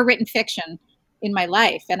 I'd never written fiction in my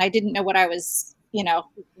life. And I didn't know what I was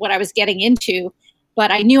getting into. But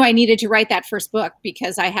I knew I needed to write that first book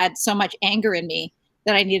because I had so much anger in me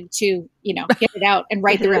that I needed to, get it out and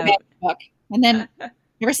write the revenge book. And then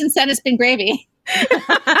ever since then, it's been gravy.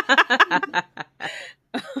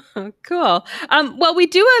 Cool. Well, we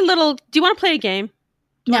do a little. Do you want to play a game?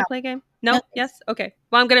 Do you want to play a game? No? Yes? Okay.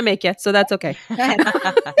 Well, I'm going to make you, so that's okay. Go ahead.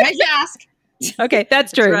 Why'd you ask? Okay,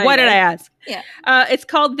 that's true. right, What did I ask? Yeah. It's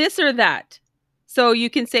called This or That. So you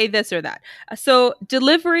can say this or that. So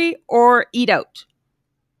delivery or eat out?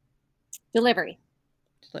 Delivery.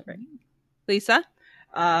 Lisa?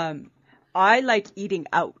 I like eating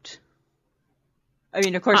out. I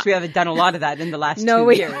mean, of course, we haven't done a lot of that in the last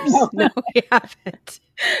 2 years. No, we haven't.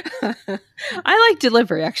 I like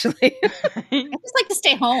delivery, actually. I just like to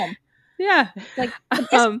stay home. Yeah. Like,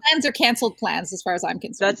 plans are canceled plans as far as I'm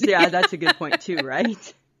concerned. That's a good point too,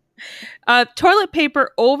 right? Toilet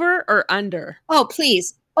paper over or under? Oh,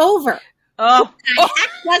 please. Over. Oh. What the heck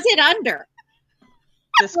was it under?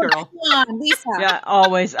 This girl. Come on, Lisa. Yeah,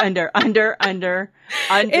 always under.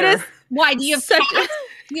 It is. Why? Do you have cats?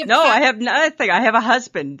 No, I have nothing. I have a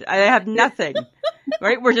husband. I have nothing.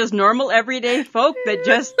 Right? We're just normal, everyday folk that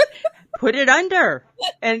just put it under.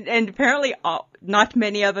 And apparently not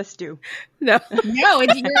many of us do. No. No,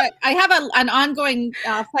 I have an ongoing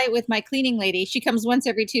fight with my cleaning lady. She comes once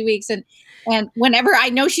every 2 weeks. And whenever I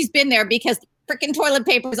know she's been there because freaking toilet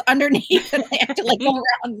paper is underneath and I have to go around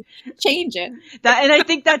and change it. And I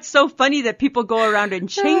think that's so funny that people go around and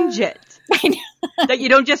change it. I know. That you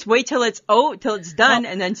don't just wait till it's done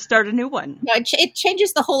and then start a new one. No, it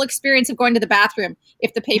changes the whole experience of going to the bathroom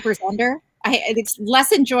if the paper's under. It's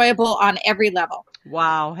less enjoyable on every level.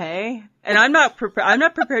 Wow, hey? And I'm not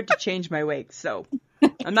prepared to change my wig, so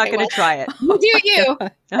I'm not going to try it. You do you.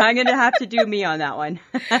 I'm going to have to do me on that one.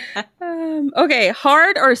 Okay,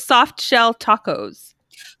 hard or soft shell tacos?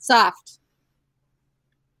 Soft.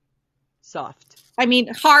 I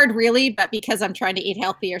mean, hard really, but because I'm trying to eat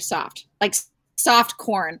healthy or soft. Like soft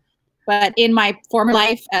corn. But in my former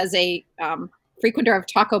life as a frequenter of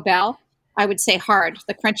Taco Bell, I would say hard.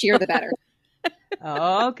 The crunchier, the better.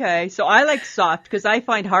 Oh, okay. So I like soft because I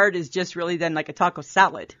find hard is just really then like a taco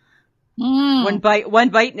salad. One bite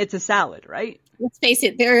and it's a salad, right? Let's face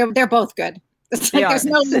it, they're both good. It's like there's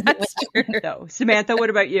no limit with them. No. Samantha,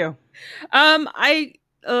 what about you? Well,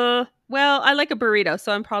 I like a burrito,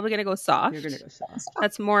 so I'm probably gonna go soft. You're gonna go soft.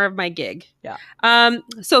 That's more of my gig. Yeah.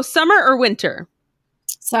 So summer or winter?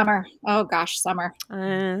 Summer. Oh gosh, summer.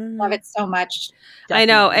 Love it so much. Definitely. I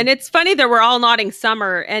know. And it's funny that we're all nodding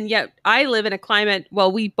summer, and yet I live in a climate,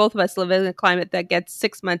 we both of us live in a climate that gets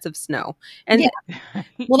 6 months of snow. And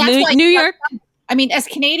well, that's New York. I mean, as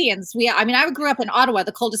Canadians, I grew up in Ottawa,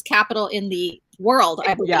 the coldest capital in the world,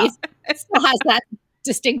 I believe. Yeah. It still has that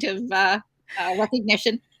distinctive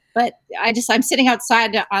recognition. But I'm sitting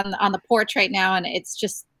outside on the porch right now, and it's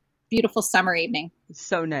just beautiful summer evening. It's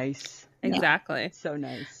so nice. Exactly. Yeah. So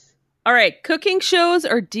nice. All right. Cooking shows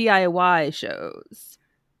or DIY shows?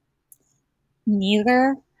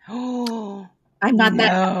 Neither. Oh, I'm not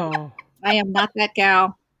that. I am not that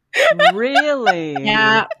gal. Really?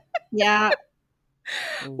 Yeah.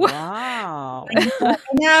 Wow.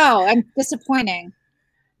 No, I'm disappointing.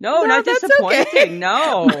 No, not disappointing. Okay.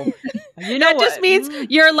 No. You know that just means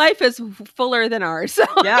your life is fuller than ours. So.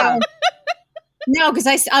 Yeah. No,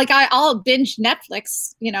 because I'll binge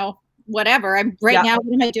Netflix, whatever. I'm now.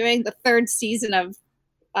 What am I doing? The third season of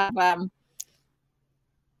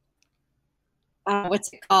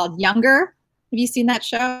what's it called? Younger. Have you seen that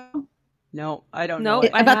show? No, I don't know.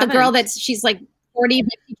 About the girl she's like 40,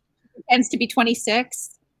 but she pretends to be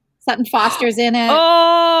 26. Sutton Foster's in it.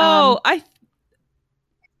 Oh,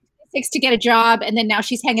 6 to get a job, and then now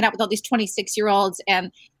she's hanging out with all these 26-year-olds, and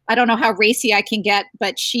I don't know how racy I can get,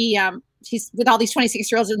 but she's with all these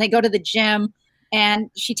 26-year-olds, and they go to the gym, and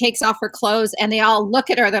she takes off her clothes, and they all look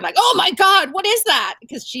at her. They're like, "Oh my God, what is that?"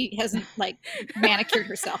 Because she hasn't manicured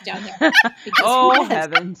herself down there. Oh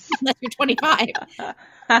heavens! Unless you're 25.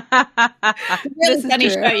 Really funny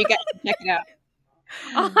show. You got to check it out.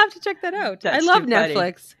 I'll have to check that out. That's I love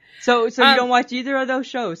Netflix. So you don't watch either of those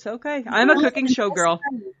shows? Okay, I'm a cooking show girl.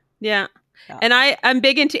 Yeah. And I'm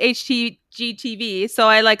big into HGTV, so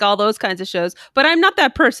I like all those kinds of shows. But I'm not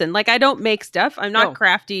that person. I don't make stuff. I'm not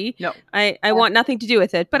crafty. No. I want nothing to do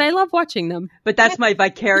with it. But I love watching them. But that's my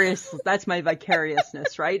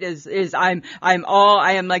vicariousness, right? I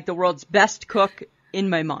am like the world's best cook in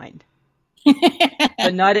my mind.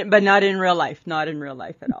 but not in real life. Not in real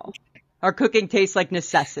life at all. Our cooking tastes like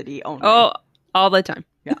necessity only. Oh, all the time.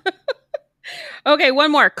 Yeah. Okay,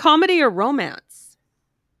 one more. Comedy or romance?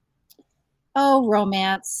 Oh,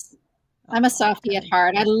 romance. I'm a softie at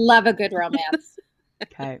heart. I love a good romance.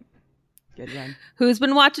 Okay. Good one. Who's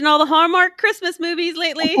been watching all the Hallmark Christmas movies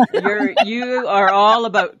lately? You are all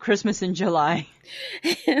about Christmas in July.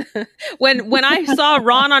 When I saw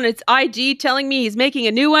Ron on its IG telling me he's making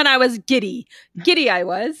a new one, I was giddy. Giddy I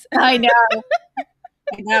was. I know.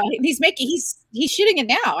 He's shooting it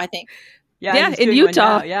now, I think. Yeah, in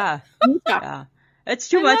Utah. Yeah. Yeah. It's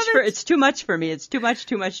too much for me. It's too much,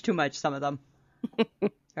 some of them.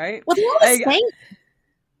 Right? Well, they're all the same.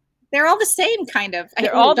 They're all the same, kind of.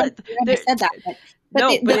 They're all said that, but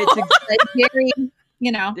it's very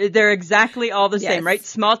They're exactly all the same, right?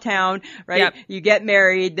 Small town, right? Yep. You get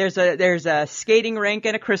married. There's a skating rink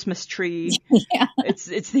and a Christmas tree. Yeah.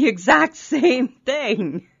 It's the exact same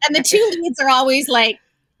thing. And the two leads are always like,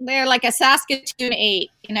 they're like a Saskatoon 8,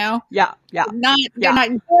 Yeah. They're not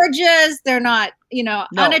gorgeous. They're not,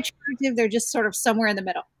 unattractive. They're just sort of somewhere in the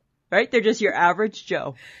middle. Right? They're just your average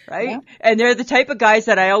Joe, right? Yeah. And they're the type of guys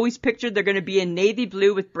that I always pictured they're going to be in navy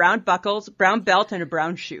blue with brown buckles, brown belt, and a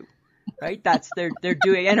brown shoe. Right? That's they're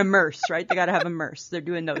doing, and a merce, right? They got to have a merce. They're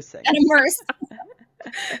doing those things. And a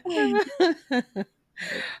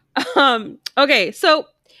merce. Okay, so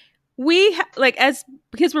we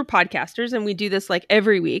because we're podcasters and we do this like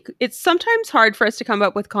every week, it's sometimes hard for us to come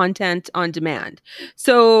up with content on demand.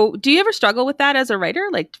 So do you ever struggle with that as a writer,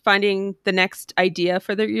 like finding the next idea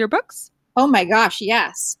for your books? Oh my gosh,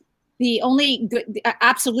 yes.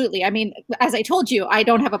 Absolutely. I mean, as I told you, I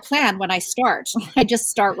don't have a plan when I start. I just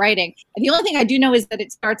start writing. And the only thing I do know is that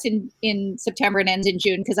it starts in September and ends in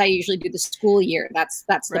June, because I usually do the school year. That's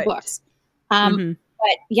the books.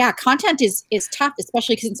 But yeah, content is tough,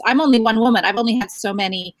 especially since I'm only one woman. I've only had so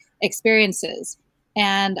many experiences.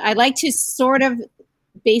 And I like to sort of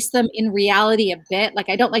base them in reality a bit. Like,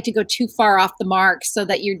 I don't like to go too far off the mark so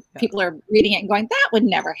that people are reading it and going, that would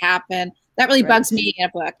never happen. That really bugs me in a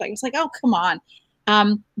book. Like, it's like, oh, come on.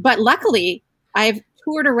 But luckily, I've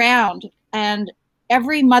toured around, and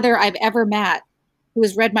every mother I've ever met who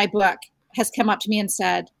has read my book has come up to me and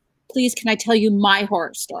said, please, can I tell you my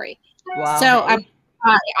horror story? Wow. So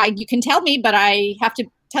you can tell me, but I have to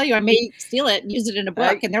tell you, I may steal it and use it in a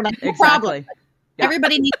book. And they're like, no problem. Yeah.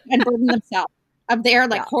 Everybody needs to unburden themselves of their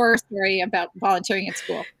horror story about volunteering at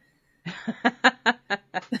school.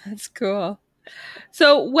 That's cool.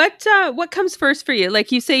 So what comes first for you?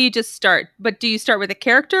 Like, you say you just start, but do you start with a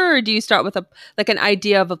character, or do you start with an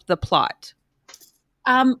idea of the plot?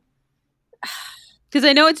 Because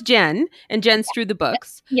I know it's Jen, and Jen's through the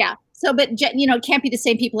books. Yeah. So, but Jen, it can't be the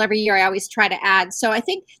same people every year. I always try to add. So I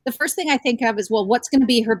think the first thing I think of is, well, what's going to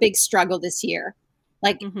be her big struggle this year?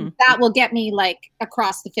 Like, that will get me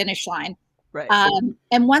across the finish line. Right.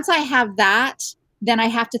 And once I have that, then I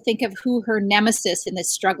have to think of who her nemesis in this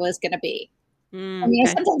struggle is going to be.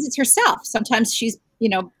 Sometimes it's herself. Sometimes she's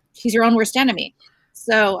her own worst enemy.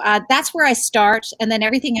 So that's where I start, and then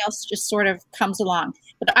everything else just sort of comes along.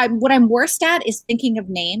 But what I'm worst at is thinking of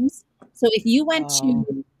names. So if you went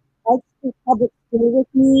to public school with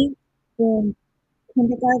me in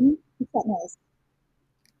kindergarten, what's that noise?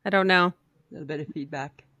 I don't know. A little bit of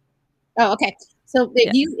feedback. Oh, okay. So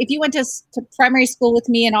if you went to primary school with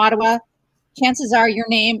me in Ottawa, chances are your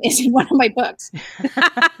name is in one of my books.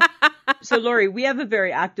 So, Laurie, we have a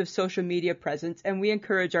very active social media presence, and we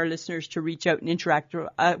encourage our listeners to reach out and interact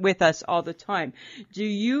with us all the time. Do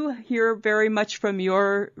you hear very much from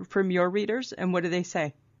your readers, and what do they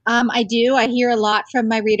say? I do. I hear a lot from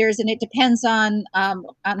my readers, and it depends on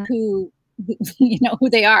who who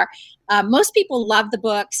they are. Most people love the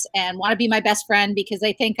books and want to be my best friend because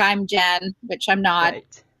they think I'm Jen, which I'm not.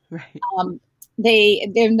 Right.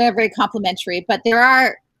 They're very complimentary, but there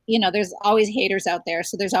are, there's always haters out there.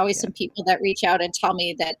 So there's always some people that reach out and tell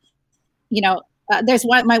me that, there's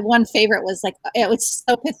my one favorite was like, it was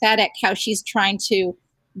so pathetic how she's trying to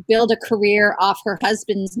build a career off her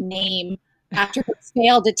husband's name after her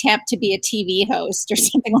failed attempt to be a TV host or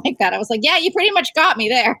something like that. I was like, yeah, you pretty much got me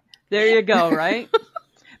there. There you go. Right.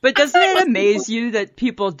 But doesn't it amaze you that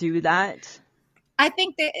people do that? I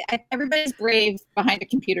think that everybody's brave behind a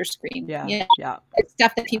computer screen. Yeah. It's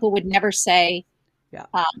stuff that people would never say. Yeah.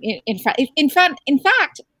 In fact,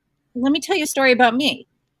 let me tell you a story about me.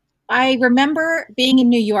 I remember being in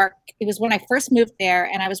New York. It was when I first moved there,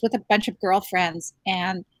 and I was with a bunch of girlfriends,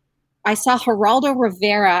 and I saw Geraldo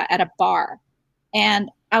Rivera at a bar, and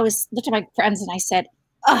I looked at my friends and I said,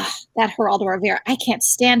 that Geraldo Rivera, I can't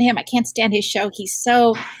stand him. I can't stand his show. He's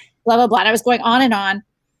so blah, blah, blah. And I was going on and on.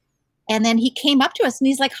 And then he came up to us and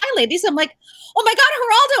he's like, hi, ladies. I'm like, oh my God,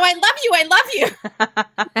 Geraldo, I love you.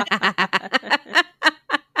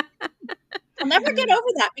 I'll never get over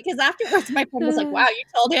that, because afterwards my friend was like, wow, you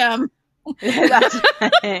told him.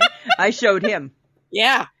 I showed him.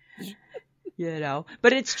 Yeah.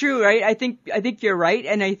 But it's true, right? I think you're right.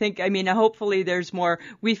 And hopefully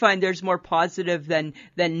we find there's more positive than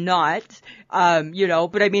not,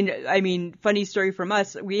 but I mean, funny story from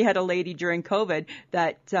us. We had a lady during COVID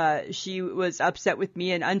that, she was upset with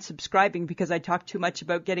me and unsubscribing because I talked too much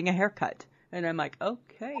about getting a haircut. And I'm like,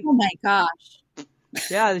 okay. Oh my gosh.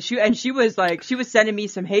 Yeah. She was sending me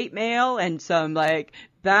some hate mail and some like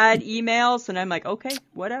bad emails. And I'm like, okay,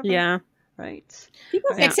 whatever. Yeah. Right.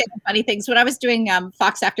 People fixate on funny things. When I was doing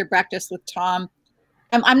Fox After Breakfast with Tom,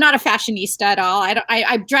 I'm not a fashionista at all.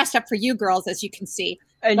 I've dressed up for you girls, as you can see.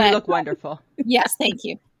 And you look wonderful. Yes, thank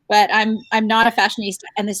you. But I'm not a fashionista.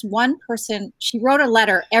 And this one person, she wrote a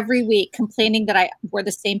letter every week complaining that I wore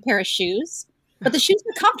the same pair of shoes. But the shoes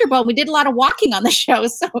were comfortable. We did a lot of walking on the show.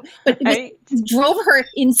 But it drove her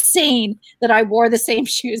insane that I wore the same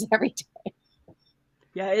shoes every day.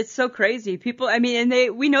 Yeah, it's so crazy. People, I mean,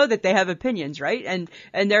 and we know that they have opinions, right? And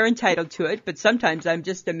they're entitled to it. But sometimes I'm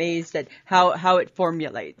just amazed at how it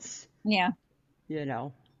formulates. Yeah. You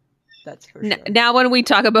know, that's for sure. Now, when we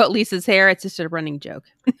talk about Lisa's hair, it's just a running joke.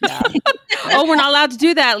 Yeah. Oh, we're not allowed to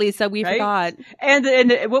do that, Lisa. We forgot. And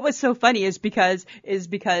what was so funny is because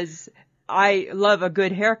I love a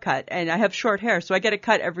good haircut, and I have short hair, so I get a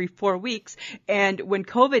cut every 4 weeks. And when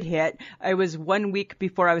COVID hit, I was 1 week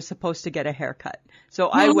before I was supposed to get a haircut. So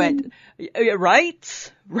I went,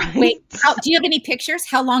 right? Wait, do you have any pictures?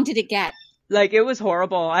 How long did it get? Like, it was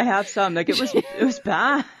horrible. I have some. Like, it was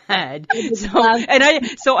bad.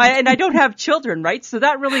 So I don't have children, right? So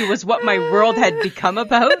that really was what my world had become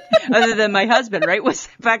about, other than my husband, right? Was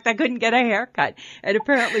the fact I couldn't get a haircut. And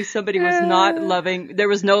apparently somebody was not loving, there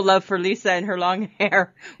was no love for Lisa and her long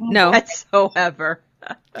hair. No. Whatsoever.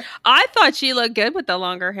 I thought she looked good with the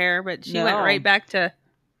longer hair, but she went right back to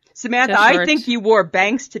Samantha, I think you wore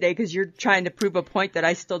bangs today because you're trying to prove a point that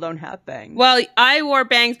I still don't have bangs. Well, I wore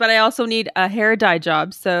bangs, but I also need a hair dye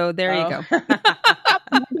job. So there you go.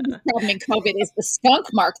 The problem in COVID is the skunk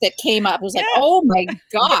mark that came up. It was like, oh my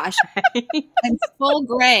gosh. I'm full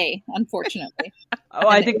gray, unfortunately. Oh,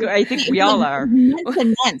 I think we all are. Months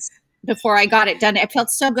and months before I got it done. I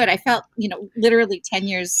felt so good. I felt, literally 10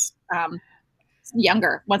 years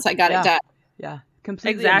younger once I got it done. Yeah.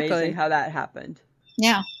 Completely amazing how that happened.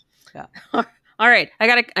 Yeah. Yeah. All right. I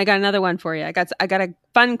got another one for you. I got a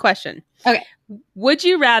fun question. Okay. Would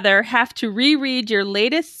you rather have to reread your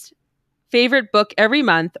latest favorite book every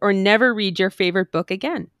month or never read your favorite book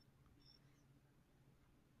again?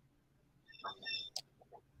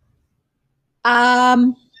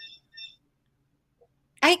 I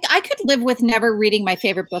could live with never reading my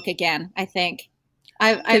favorite book again, I think.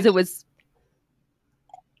 Because it was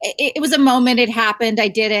a moment. It happened. I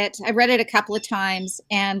did it. I read it a couple of times,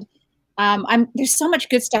 and there's so much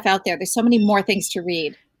good stuff out there. There's so many more things to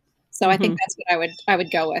read. So I think that's what I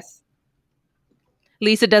would go with.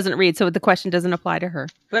 Lisa doesn't read, so the question doesn't apply to her.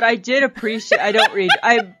 But I did appreciate, I don't read.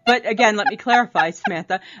 But again, let me clarify,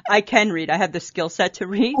 Samantha. I can read. I have the skill set to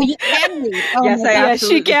read. Oh, you can read. Oh, yes, I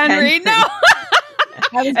absolutely she can read. No.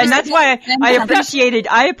 And that's why I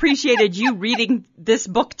appreciated you reading this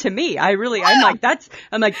book to me. I'm like,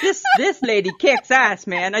 this lady kicks ass,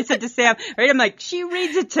 man. I said to Sam, right? I'm like, she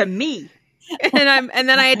reads it to me. And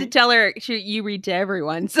then I had to tell her you read to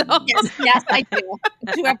everyone. So yes, I do.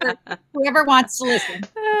 Whoever wants to listen.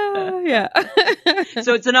 Yeah.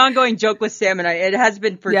 So it's an ongoing joke with Sam and I. It has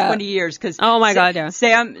been for 20 years because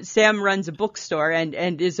Sam runs a bookstore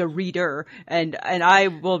and is a reader, and I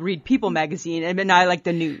will read People magazine, and then I like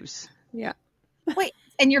the news. Yeah. Wait,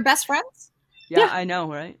 and you're best friends? Yeah, I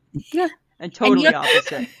know, right? Yeah. And totally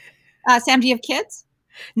opposite. Sam, do you have kids?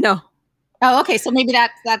 No. Oh, okay. So maybe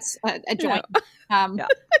that's a joint.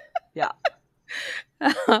 Yeah.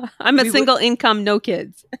 I'm a single income, no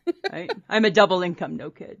kids. Right? I'm a double income, no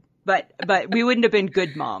kid. But we wouldn't have been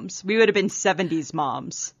good moms. We would have been 70s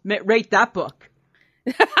moms. Rate that book.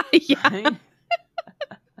 Yeah. Right?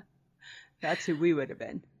 That's who we would have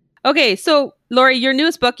been. Okay, so Laurie, your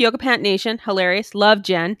newest book, Yoga Pant Nation, hilarious. Love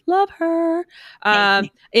Jen. Love her.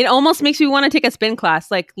 It almost makes me want to take a spin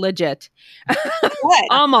class, like legit.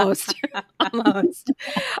 Almost.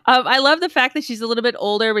 I love the fact that she's a little bit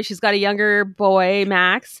older, but she's got a younger boy,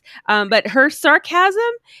 Max. But her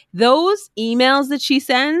sarcasm, those emails that she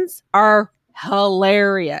sends are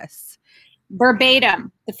hilarious.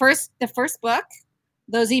 Verbatim. The first book,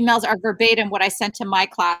 those emails are verbatim what I sent to my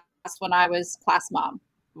class when I was class mom.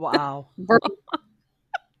 Wow.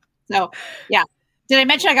 So, yeah. Did I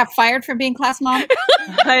mention I got fired for being class mom?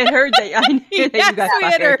 I heard that. I knew that you got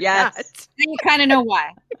fired. Yes. You kind of know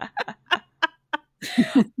why.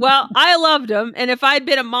 Well, I loved them. And if I'd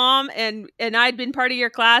been a mom and I'd been part of your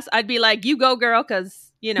class, I'd be like, you go, girl,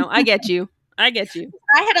 because, I get you. I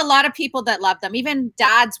had a lot of people that loved them. Even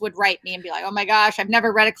dads would write me and be like, oh my gosh, I've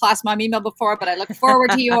never read a class mom email before, but I look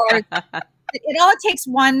forward to yours. It takes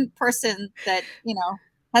one person that,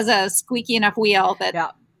 has a squeaky enough wheel that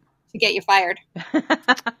to get you fired.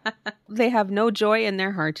 They have no joy in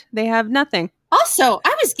their heart. They have nothing. Also,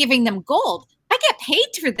 I was giving them gold. I get paid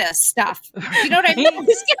for this stuff. You know what I mean? I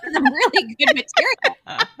was giving them really good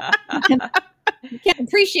material. You can't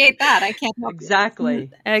appreciate that. I can't help Exactly.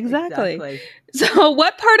 Exactly. So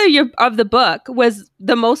what part of the book was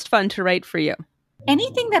the most fun to write for you?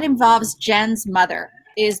 Anything that involves Jen's mother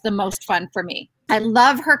is the most fun for me. I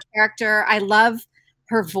love her character. I love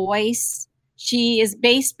her voice. She is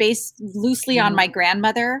based loosely on my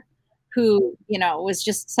grandmother, who, was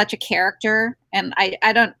just such a character. And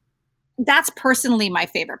that's personally my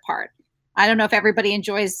favorite part. I don't know if everybody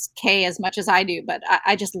enjoys Kay as much as I do, but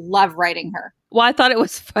I just love writing her. Well, I thought it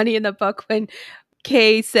was funny in the book when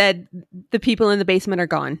Kay said the people in the basement are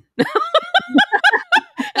gone.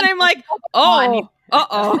 And I'm like, oh,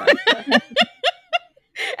 uh-oh.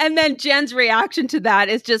 And then Jen's reaction to that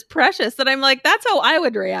is just precious. And I'm like, that's how I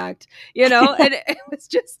would react, And it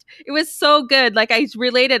was so good. Like, I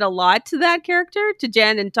related a lot to that character, to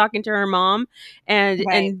Jen, and talking to her mom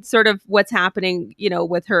and sort of what's happening,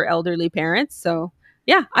 with her elderly parents. So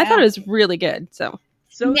yeah, I thought it was really good. So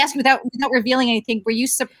yes, without revealing anything, were you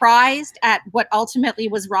surprised at what ultimately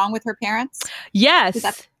was wrong with her parents?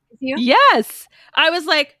 Yes. Yes. I was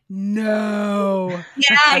like, no.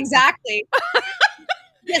 Yeah, exactly.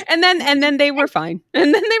 And then they were fine.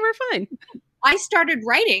 I started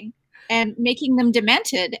writing and making them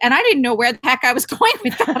demented, and I didn't know where the heck I was going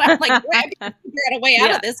with that. I'm like, I have to figure out a way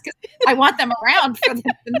out of this because I want them around for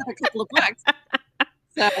another couple of books.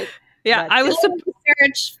 So yeah, I was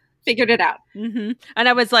research, figured it out, and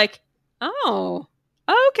I was like, oh.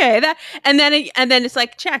 Okay, and then it's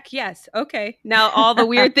like, check, yes, okay. Now all the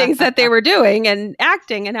weird things that they were doing and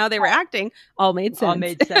acting and how they were acting all made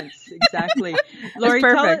sense. Exactly. Laurie,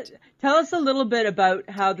 tell us a little bit about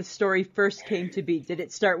how the story first came to be. Did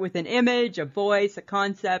it start with an image, a voice, a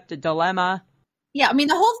concept, a dilemma? Yeah, I mean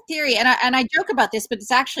the whole theory, and I joke about this, but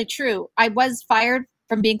it's actually true. I was fired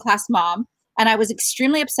from being class mom, and I was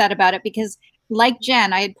extremely upset about it because, like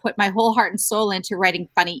Jen, I had put my whole heart and soul into writing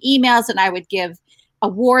funny emails, and I would give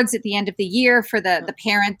awards at the end of the year for the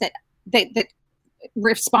parent that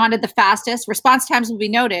responded the fastest. Response times will be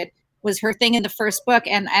noted was her thing in the first book.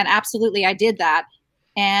 And absolutely, I did that.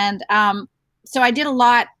 And so I did a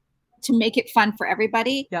lot to make it fun for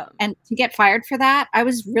everybody. Yeah. And to get fired for that, I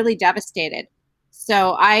was really devastated.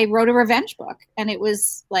 So I wrote a revenge book, and it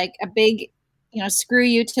was like a big, screw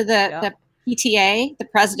you to the PTA, the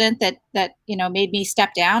president that made me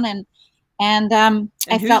step down. And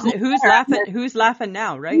I felt who's laughing. Who's laughing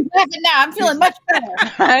now, right? Who's laughing now? I'm feeling much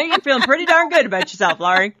better. You're feeling pretty darn good about yourself,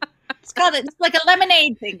 Laurie. It's like a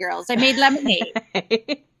lemonade thing, girls. I made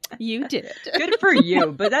lemonade. You did it. Good for you.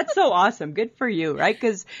 But that's so awesome. Good for you, right?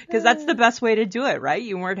 Because that's the best way to do it, right?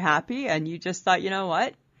 You weren't happy, and you just thought, you know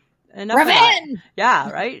what? Enough Revenge. Yeah,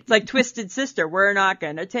 right. It's like Twisted Sister. We're not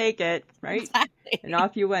gonna take it, right? Exactly. And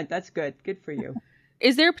off you went. That's good. Good for you.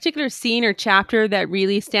 Is there a particular scene or chapter that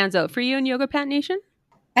really stands out for you in Yoga Pant Nation?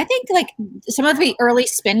 I think like some of the early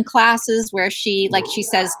spin classes where she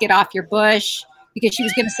says, get off your bush, because she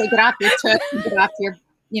was going to say, get off your took, get off your,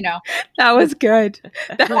 That was good.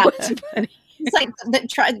 That was funny. It's like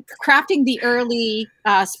crafting the early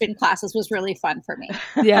spin classes was really fun for me.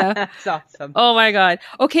 Yeah. That's awesome. Oh my God.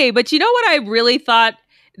 Okay. But you know what I really thought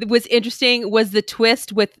was interesting was the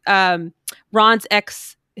twist with Ron's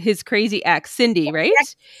his crazy ex, Cindy, right?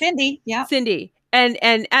 Cindy, yeah. Cindy. And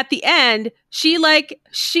at the end, she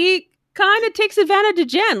kind of takes advantage of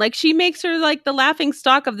Jen. Like, she makes her like the laughing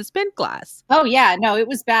stock of the spin class. Oh yeah, no, it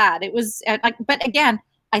was bad. It was but again,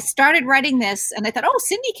 I started writing this and I thought, oh,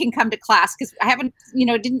 Cindy can come to class because I haven't,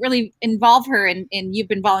 didn't really involve her in You've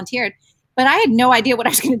Been Volunteered. But I had no idea what I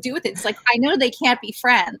was going to do with it. It's like, I know they can't be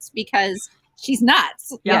friends because she's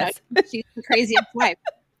nuts. Yes. She's the craziest wife.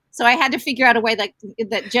 So I had to figure out a way that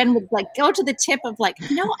Jen would go to the tip of I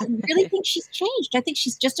really think she's changed. I think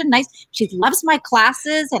she's just she loves my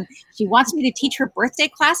classes and she wants me to teach her birthday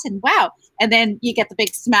class, and wow. And then you get the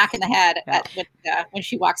big smack in the head when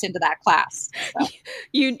she walks into that class. So.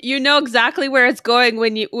 You know exactly where it's going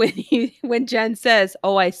when Jen says,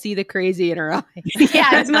 "Oh, I see the crazy in her eyes."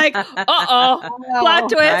 Yeah, it's like, plot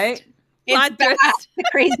twist. Right? Plot twist. The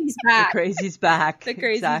crazy's back. The crazy's back. The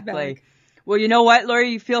crazy's exactly. back. Well, you know what, Laurie,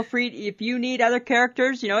 you feel free if you need other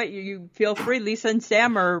characters, you feel free. Lisa and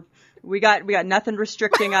Sam we got nothing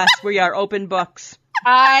restricting us. We are open books.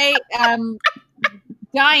 I am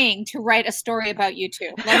dying to write a story about you two.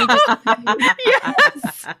 Let me just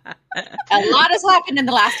Yes. A lot has happened in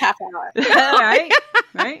the last half hour.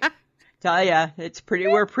 Right. Tell ya, we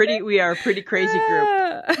are a pretty crazy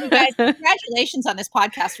group. You guys, congratulations on this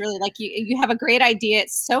podcast. Really, you have a great idea.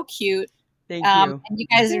 It's so cute. Thank you. And you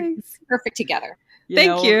guys are perfect together.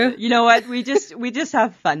 Thank you. You know what? We just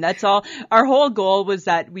have fun. That's all. Our whole goal was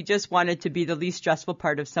that we just wanted to be the least stressful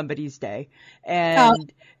part of somebody's day.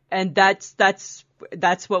 And And that's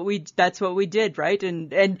what we did, right?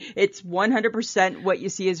 And it's 100% what you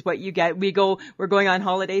see is what you get. We're going on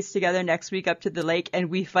holidays together next week up to the lake, and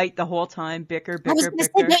we fight the whole time, bicker. Say,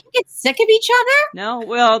 don't you get sick of each other? No,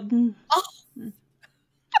 well,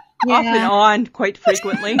 off and on quite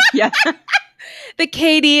frequently. Yeah. The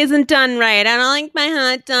Katie isn't done right. I don't like my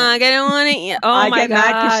hot dog. I don't want to eat. Oh I my God. get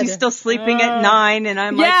mad because she's still sleeping at 9, and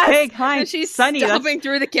I'm like, hey, hi, and she's Sunny. stomping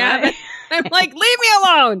through the cabin. I'm like, leave me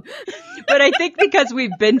alone. But I think because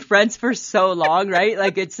we've been friends for so long, right?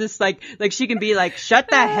 Like, it's just like she can be like, shut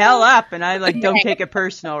the hell up. And I like, don't take it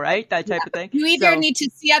personal, right? That type of thing. You either need to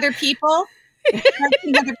see other people,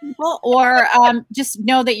 or just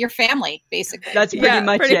know that you're family, basically. That's pretty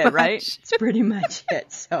much it, right? It's pretty much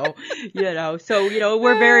it. So, we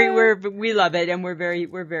love it, and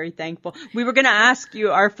we're very thankful. We were going to ask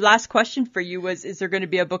you, our last question for you was, is there going to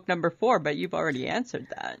be a book number 4? But you've already answered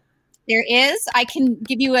that. There is. I can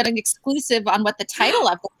give you an exclusive on what the title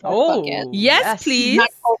of the book is. Yes, please. Not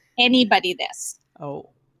tell anybody this. Oh.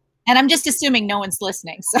 And I'm just assuming no one's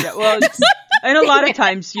listening. So. Yeah, well, and a lot of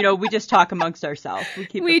times, we just talk amongst ourselves.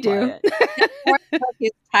 We do. The fourth book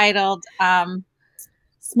is titled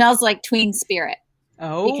Smells Like Tween Spirit.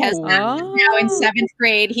 Oh. Because now in 7th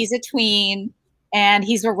grade, he's a tween and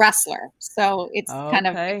he's a wrestler. So it's kind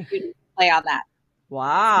of a cute play on that.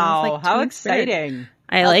 Wow. Like how exciting. Spirit.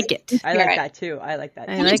 I like it. I like that too. I like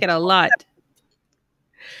it a lot.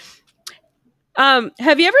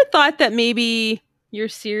 Have you ever thought that maybe your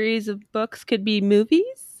series of books could be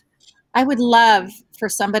movies? I would love for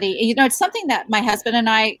somebody, it's something that my husband and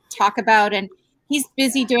I talk about, and he's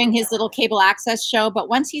busy doing his little cable access show. But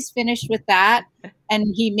once he's finished with that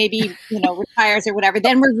and he maybe, retires or whatever,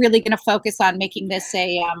 then we're really going to focus on making this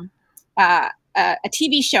a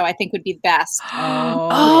TV show. I think would be best.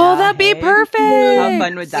 Oh, that'd be perfect. How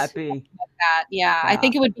fun would that be? Yeah, I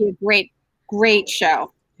think it would be a great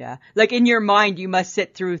show. Yeah. Like in your mind, you must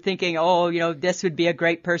sit through thinking, this would be a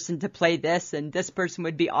great person to play this, and this person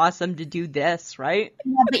would be awesome to do this, right?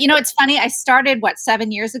 Yeah, but it's funny. I started,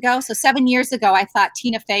 7 years ago? So 7 years ago, I thought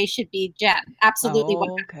Tina Fey should be Jen. Absolutely,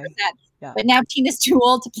 100%. Okay. Yeah. But now Tina's too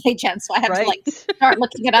old to play Jen, so I have to start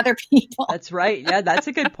looking at other people. That's right. Yeah, that's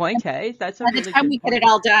a good point, hey? That's a By the time we get it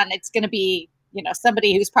all done, it's going to be,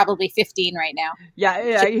 somebody who's probably 15 right now.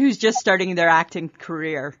 Yeah, who's just starting their acting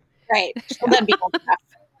career. Right. She'll then be old enough.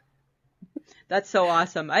 That's so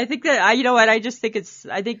awesome. I think that I just think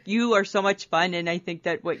I think you are so much fun, and I think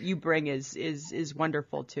that what you bring is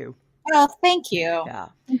wonderful too. Oh, thank you. Yeah.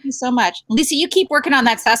 Thank you so much. Lisa, you keep working on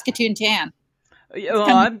that Saskatoon tan. Well,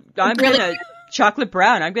 I'm really gonna chocolate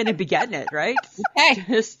brown. I'm gonna be getting it, right? Okay.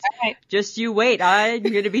 Just you wait. I'm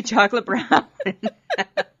gonna be chocolate brown.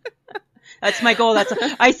 That's my goal.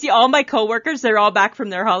 I see all my coworkers. They're all back from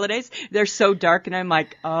their holidays. They're so dark, and I'm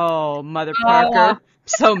like, oh, Mother Parker.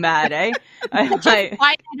 So mad, eh? Such a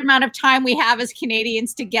finite amount of time we have as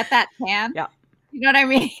Canadians to get that tan. Yeah. You know what I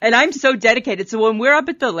mean? And I'm so dedicated. So when we're up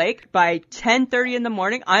at the lake by 10:30 in the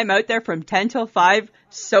morning, I'm out there from 10 till 5,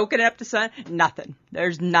 soaking it up to sun. Nothing.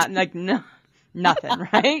 There's nothing, nothing,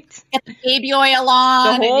 right? Get the baby oil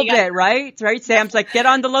on. The whole bit, right? Right? Sam's like, get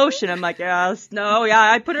on the lotion. I'm like,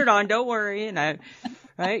 I put it on. Don't worry. And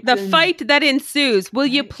right? The fight that ensues. Will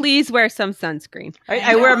you please wear some sunscreen?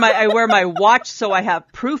 I wear my watch so I have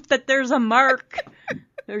proof that there's a mark.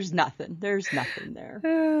 There's nothing there.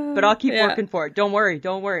 But I'll keep working for it. Don't worry.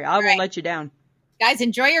 I won't let you down. Guys,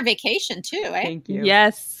 enjoy your vacation too, eh? Thank you.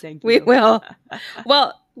 Yes, thank you. We will.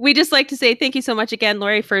 Well, we just like to say thank you so much again,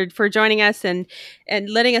 Laurie, for joining us and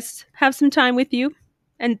letting us have some time with you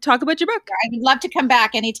and talk about your book. I would love to come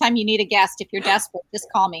back anytime you need a guest. If you're desperate, just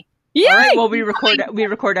call me. Yeah. All right. Well, we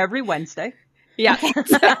record every Wednesday. Yeah.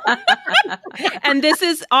 And this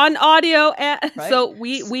is on audio, so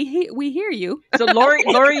we hear you. So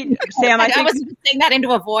Laurie, Sam, I think I was saying that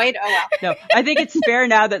into a void. Oh well. No, I think it's fair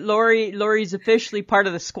now that Laurie's officially part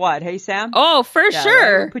of the squad. Hey, Sam. Oh, for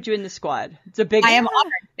sure. We'll put you in the squad. It's a big. I am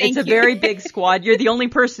honored. Thank you. It's a very big squad. You're the only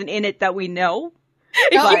person in it that we know.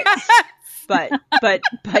 But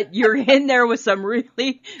you're in there with some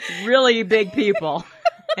really, really big people.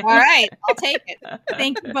 All right, I'll take it.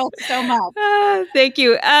 Thank you both so much. Thank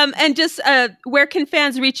you. And just where can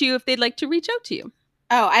fans reach you if they'd like to reach out to you?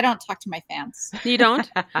 Oh, I don't talk to my fans. You don't?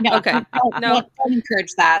 No. Okay. No. Don't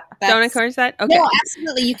encourage that. Don't encourage that? Okay. No,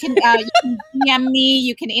 absolutely. You can DM me.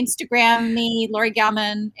 You can Instagram me. Laurie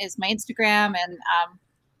Gelman is my Instagram, and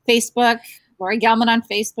Facebook. Laurie Gelman on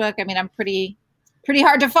Facebook. I mean, I'm pretty pretty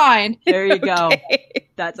hard to find. There you go. Okay.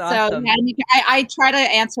 That's awesome. So yeah, I try to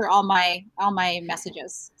answer all my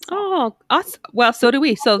messages. So. Oh, awesome. Well, so do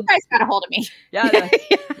we. So you guys got a hold of me. Yeah,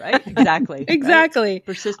 right? Exactly. Exactly. Right?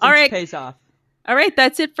 Persistence All right. pays off. All right,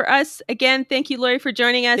 that's it for us. Again, thank you, Laurie, for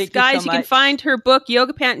joining us. Thank Guys, you can much. find her book,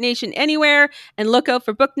 Yoga Pant Nation, anywhere, and look out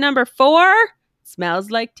for book number 4, Smells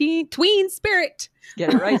Like Tween Spirit.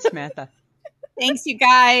 Get it right, Samantha. Thanks, you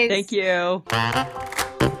guys. Thank you.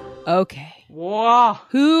 Okay. Whoa.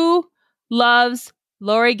 Who loves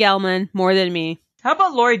Laurie Gelman more than me? How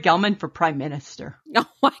about Laurie Gelman for Prime Minister? Oh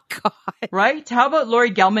my God. Right? How about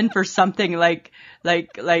Laurie Gelman for something like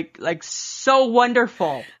so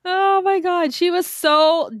wonderful? Oh my God. She was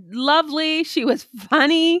so lovely. She was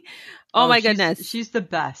funny. Oh my goodness. She's the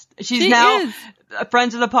best. She's now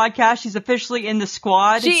friends of the podcast. She's officially in the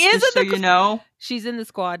squad. She is, just so you know. She's in the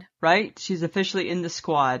squad. Right? She's officially in the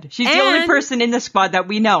squad. She's the only person in the squad that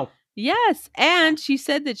we know. Yes. And she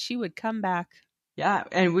said that she would come back. Yeah,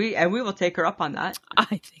 and we will take her up on that. I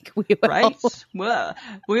think we will. Right? Well,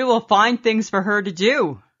 we will find things for her to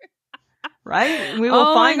do. Right? We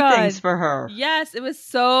will find things for her. Yes, it was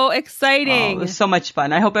so exciting. Oh, it was so much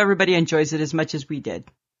fun. I hope everybody enjoys it as much as we did.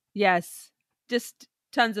 Yes. Just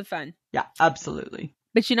tons of fun. Yeah, absolutely.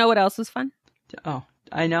 But you know what else was fun? Oh,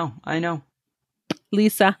 I know.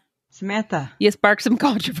 Lisa. Samantha. You sparked some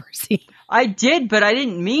controversy. I did, but I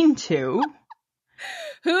didn't mean to.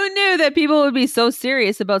 Who knew that people would be so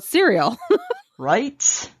serious about cereal?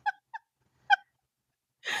 Right?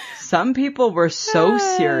 Some people were so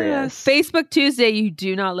serious. Facebook Tuesday, you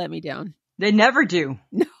do not let me down. They never do.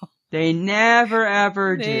 No. They never,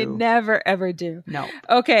 ever do. They never, ever do. No.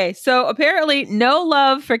 Okay, so apparently no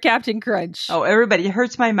love for Captain Crunch. Oh, everybody, it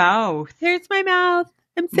hurts my mouth. Hurts my mouth.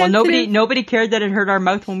 I'm sensitive. Well, nobody cared that it hurt our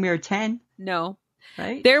mouth when we were 10. No.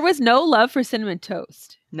 Right? There was no love for Cinnamon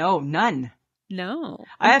Toast. No, none. No.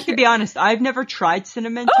 I have to be honest. I've never tried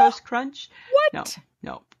Cinnamon Toast Crunch. What?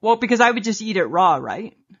 No. Well, because I would just eat it raw,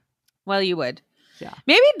 right? Well, you would. Yeah.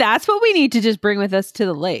 Maybe that's what we need to just bring with us to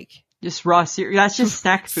the lake. Just raw cereal. That's just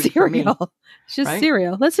snack food cereal. for me. It's just right?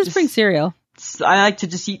 cereal. Let's just bring cereal. I like to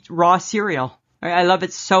just eat raw cereal. I love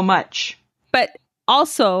it so much. But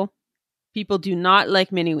also, people do not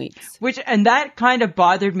like mini wheats. And that kind of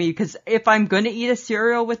bothered me because if I'm going to eat a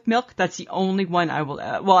cereal with milk, that's the only one I will.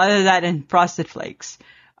 Well, other than that and Frosted Flakes,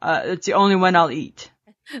 it's the only one I'll eat.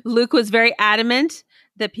 Luke was very adamant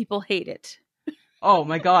that people hate it. Oh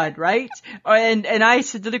my God, right? And I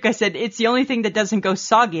said to Luke, I said, it's the only thing that doesn't go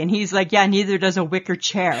soggy. And he's like, yeah, neither does a wicker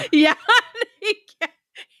chair. Yeah.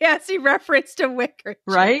 Yes, he referenced a wicker chair.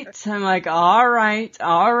 Right? I'm like, all right.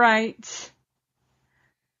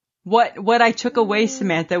 What I took away,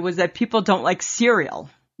 Samantha, was that people don't like cereal.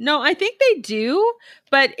 No, I think they do,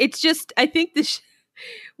 but it's just, I think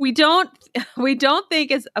we don't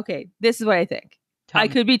think it's, okay, this is what I think. I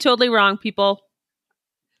could be totally wrong, people.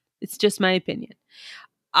 It's just my opinion.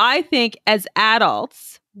 I think as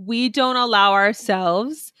adults, we don't allow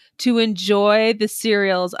ourselves to enjoy the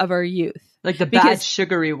cereals of our youth. Like the bad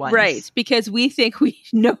sugary ones. Right. Because we think we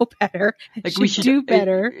know better. Like we should do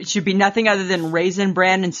better. It should be nothing other than Raisin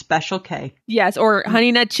Bran and Special K. Yes. Or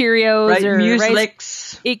Honey Nut Cheerios. Right. Or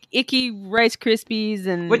Mueslix. Icky Rice Krispies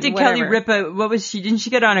and what did whatever. Kelly rip didn't she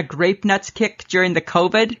get on a grape nuts kick during the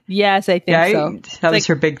COVID? Yes, I think so. That was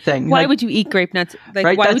her big thing. Why would you eat grape nuts? Like,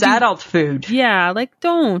 right. Why That's adult food. Yeah. Like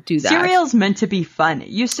don't do that. Cereal's meant to be fun. It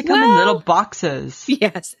used to come in little boxes.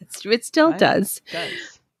 Yes, that's true. It still does. It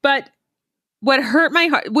does. But what hurt my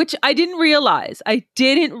heart, which I didn't realize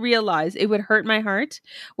it would hurt my heart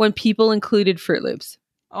when people included Fruit Loops.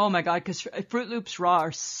 Oh my God, because Fruit Loops raw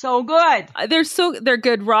are so good. They're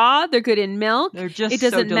good raw. They're good in milk. They're just it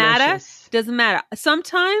doesn't so matter. delicious. Doesn't matter.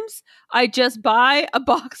 Sometimes I just buy a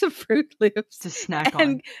box of Fruit Loops to snack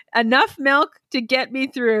and on. Enough milk to get me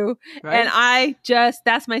through. Right? And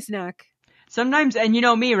that's my snack. Sometimes, and you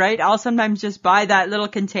know me, right? I'll sometimes just buy that little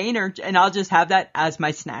container and I'll just have that as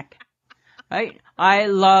my snack. Right? I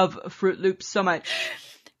love Fruit Loops so much.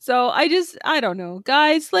 So I don't know,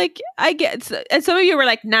 guys, like I get, and some of you were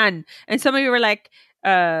like none. And some of you were like,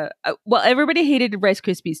 well, everybody hated Rice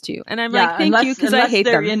Krispies too. And I'm like, thank you. Cause I hate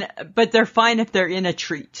them. But they're fine if they're in a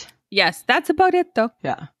treat. Yes. That's about it though.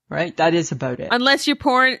 Yeah. Right. That is about it. Unless you're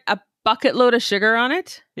pouring a bucket load of sugar on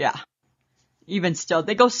it. Yeah. Even still,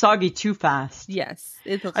 they go soggy too fast. Yes.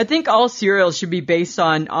 I think all cereals should be based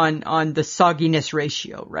on the sogginess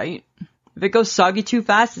ratio, right? If it goes soggy too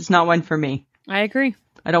fast, it's not one for me. I agree.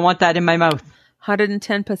 I don't want that in my mouth.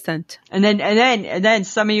 110%. And then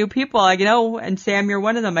some of you people, and Sam, you're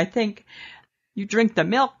one of them, I think, you drink the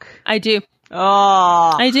milk. I do.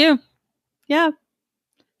 Oh. I do. Yeah.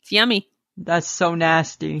 It's yummy. That's so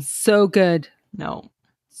nasty. So good. No.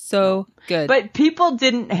 So good. But people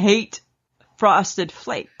didn't hate Frosted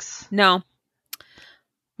Flakes. No.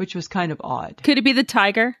 Which was kind of odd. Could it be the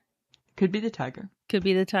tiger? Could be the tiger. Could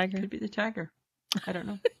be the tiger. Could be the tiger. I don't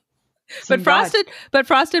know. But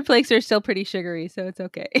Frosted Flakes are still pretty sugary, so it's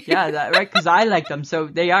okay. Yeah, right. Because I like them, so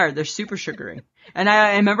they're super sugary. And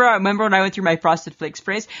I remember when I went through my Frosted Flakes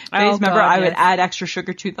phase. I would add extra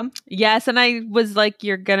sugar to them. Yes, and I was like,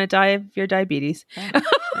 "You're gonna die of your diabetes.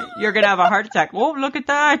 You're gonna have a heart attack." Oh, look at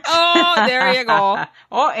that! Oh, there you go.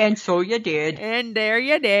 Oh, and so you did. And there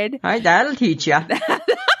you did. All right, that'll teach you.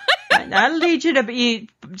 That'll teach you to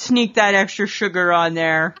sneak that extra sugar on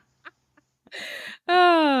there.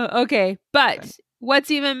 Oh, okay. But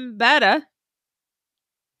what's even better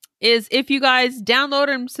is if you guys download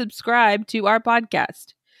and subscribe to our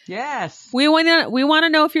podcast. Yes. We want to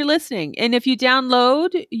know if you're listening. And if you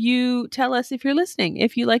download, you tell us if you're listening,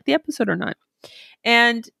 if you like the episode or not.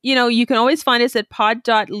 And, you can always find us at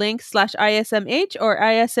pod.link/ISMH or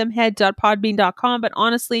ismhead.podbean.com. But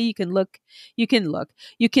honestly, you can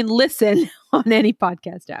listen on any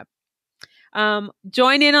podcast app.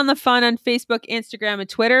 Join in on the fun on Facebook, Instagram, and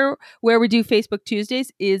Twitter. Where we do Facebook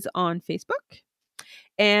Tuesdays is on Facebook.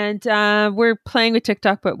 And we're playing with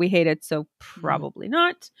TikTok, but we hate it, so probably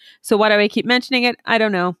not. So why do I keep mentioning it? I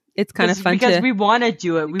don't know. It's kind of fun because we want to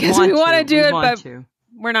do it. We want to.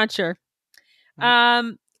 We're not sure.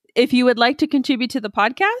 If you would like to contribute to the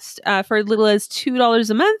podcast for as little as $2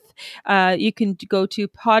 a month, you can go to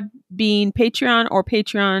Podbean Patreon or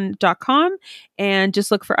patreon.com and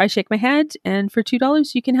just look for I Shake My Head. And for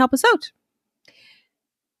 $2, you can help us out.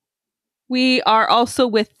 We are also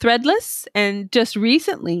with Threadless, and just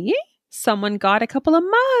recently, someone got a couple of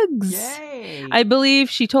mugs. Yay! I believe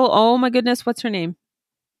she told, oh my goodness, what's her name?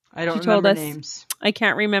 I don't remember names. I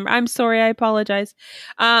can't remember. I'm sorry. I apologize.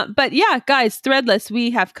 But yeah, guys, Threadless.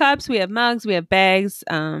 We have cups, we have mugs, we have bags.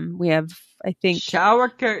 We have, I think, shower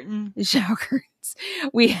curtains.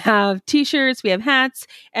 We have t-shirts, we have hats,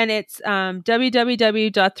 and it's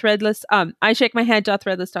www.threadless,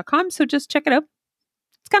 ishakemyhead.threadless.com. So just check it out.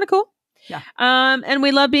 It's kind of cool. Yeah. And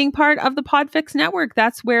we love being part of the Podfix network.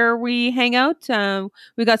 That's where we hang out.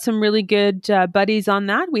 We got some really good buddies on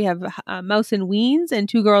that. We have Mouse and Weens and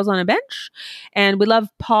Two Girls on a Bench. And we love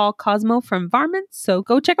Paul Cosmo from Varmints. So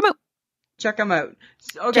go check them out. Check them out.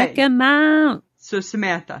 Okay. Check them out. So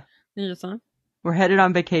Samantha, there's a song. We're headed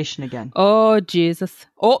on vacation again. Oh, Jesus.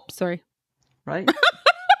 Oh, sorry. Right?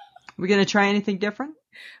 We going to try anything different?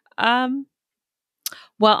 Well,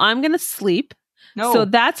 I'm going to sleep. No. So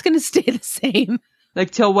that's going to stay the same.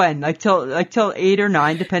 Like till when? Like till 8 or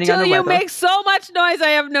 9, depending on the weather. Till you make so much noise, I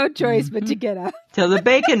have no choice but to get up. Till the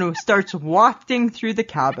bacon starts wafting through the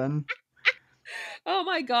cabin. Oh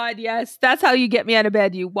my God, yes. That's how you get me out of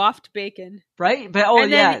bed. You waft bacon. Right? But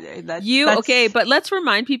okay, but let's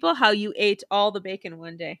remind people how you ate all the bacon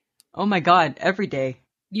one day. Oh my God, every day.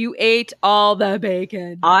 You ate all the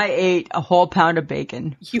bacon. I ate a whole pound of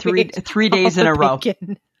bacon. Three days in a row.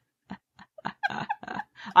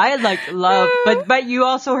 I love, but you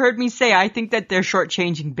also heard me say, I think that they're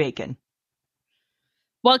shortchanging bacon.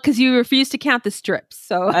 Well, because you refuse to count the strips,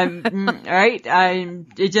 so. Right?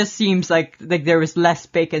 It just seems like there was less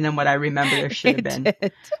bacon than what I remember there should have been.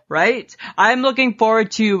 Did. Right? I'm looking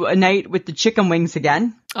forward to a night with the chicken wings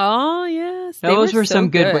again. Oh, yes. Those were some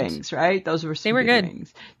good wings, right? Those were some good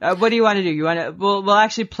wings. What do you want to do? We'll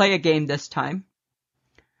actually play a game this time.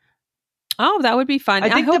 Oh, that would be fun. I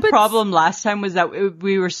think the problem last time was that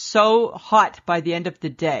we were so hot by the end of the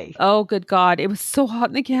day. Oh, good God. It was so hot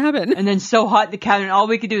in the cabin. And then so hot in the cabin, all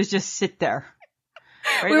we could do is just sit there.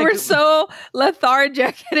 Right? We were so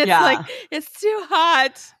lethargic, and it's it's too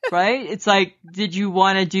hot. Right? It's like, did you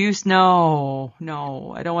want to do? No,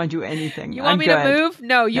 I don't want to do anything. You want me to move?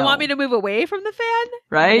 No. You want me to move away from the fan?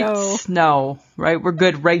 Right? No. Right? We're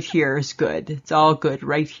good right here is good. It's all good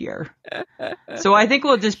right here. So I think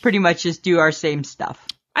we'll just pretty much just do our same stuff.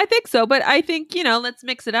 I think so, but I think, let's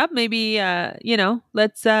mix it up. Maybe,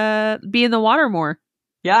 let's be in the water more.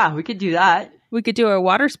 Yeah, we could do that. We could do a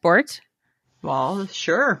water sport. Well,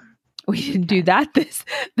 sure. We didn't do that this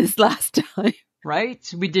last time.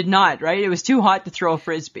 Right? We did not, right? It was too hot to throw a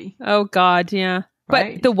frisbee. Oh, God, yeah.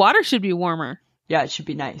 Right? But the water should be warmer. Yeah, it should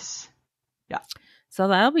be nice. Yeah. So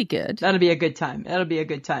that'll be good. That'll be a good time.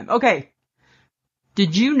 Okay.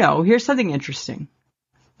 Did you know, here's something interesting.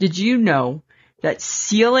 Did you know that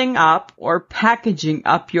sealing up or packaging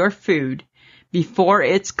up your food before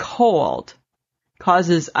it's cold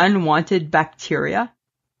causes unwanted bacteria?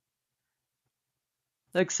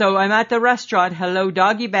 So I'm at the restaurant. Hello,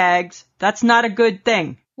 doggy bags. That's not a good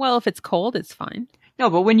thing. Well, if it's cold, it's fine. No,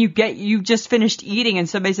 but when you just finished eating and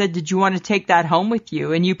somebody said, did you want to take that home with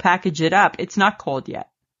you? And you package it up. It's not cold yet.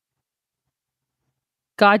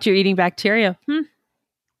 God, you're eating bacteria.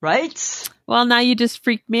 Right? Well, now you just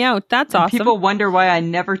freaked me out. That's awesome. People wonder why I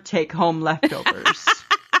never take home leftovers.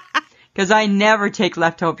 Because I never take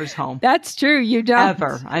leftovers home. That's true. You don't.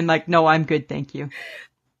 Ever. I'm like, no, I'm good. Thank you.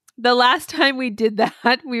 The last time we did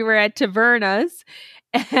that, we were at Taverna's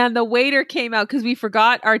and the waiter came out because we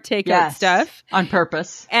forgot our takeout stuff. On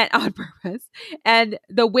purpose. And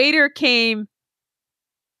the waiter came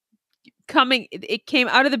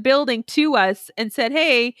out of the building to us and said,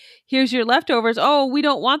 hey, here's your leftovers. Oh, we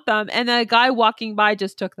don't want them. And the guy walking by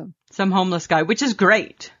just took them. Some homeless guy, which is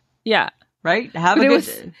great. Yeah. Right?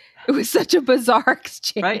 It was such a bizarre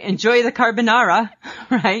exchange. Right? Enjoy the carbonara.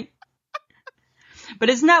 Right? But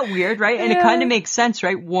isn't that weird, right? And it kind of makes sense,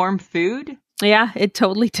 right? Warm food. Yeah, it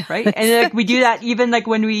totally does. Right? And like we do that even like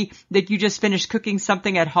when you just finished cooking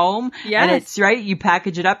something at home. Yes. And it's right. You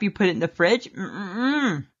package it up, you put it in the fridge.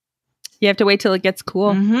 You have to wait till it gets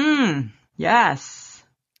cool. Yes.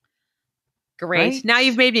 Great. Right? Now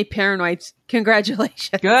you've made me paranoid.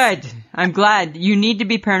 Congratulations. Good. I'm glad. You need to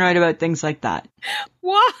be paranoid about things like that.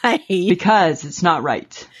 Why? Because it's not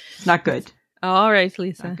right. It's not good. All right,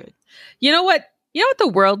 Lisa. Not good. You know what the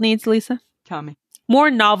world needs, Lisa? Tell me.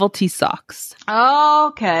 More novelty socks.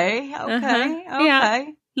 Okay. Yeah.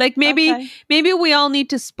 Like maybe we all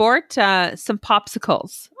need to sport some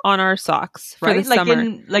popsicles on our socks for the summer.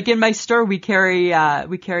 In my store, we carry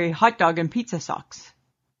hot dog and pizza socks.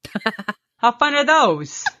 How fun are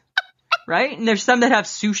those? Right? And there's some that have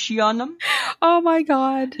sushi on them. Oh my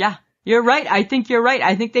God. Yeah, you're right. I think you're right.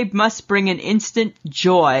 I think they must bring an instant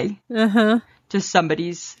joy to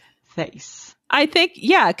somebody's face. I think,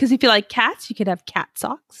 yeah, because if you like cats, you could have cat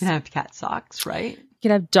socks. You can have cat socks, right? You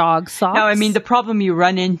could have dog socks. Now, I mean, the problem you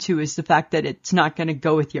run into is the fact that it's not going to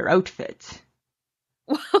go with your outfit.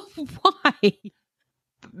 Why?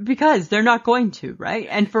 Because they're not going to, right?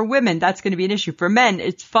 And for women, that's going to be an issue. For men,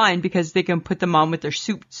 it's fine because they can put them on with their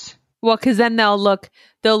suits. Well, because then they'll look,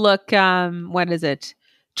 what is it?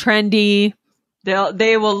 Trendy.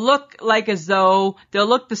 They will look like as though they'll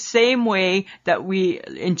look the same way that we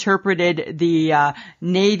interpreted the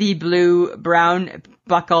navy blue, brown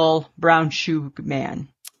buckle, brown shoe man.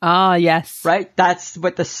 Oh, yes. Right? That's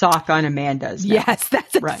what the sock on a man does now. Yes,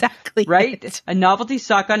 that's exactly right. It. A novelty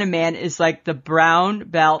sock on a man is like the brown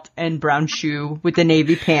belt and brown shoe with the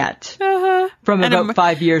navy pant from about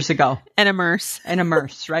 5 years ago. And a merce.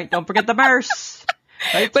 Right? Don't forget the merce.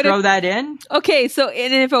 Right? But throw that in. Okay, so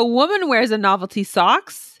and if a woman wears a novelty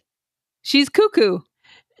socks, she's cuckoo.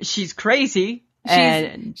 She's crazy.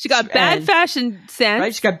 She got bad fashion sense.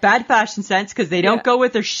 Right? She got bad fashion sense because they don't go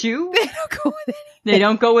with her shoe. They don't go with anything. They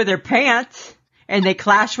don't go with her pants. And they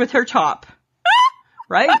clash with her top.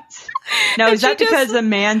 Right? Now, is that because a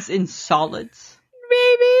man's in solids?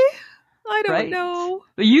 Maybe. I don't know.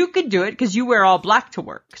 But you could do it because you wear all black to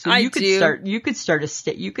work. So you could do. start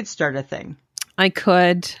a thing. I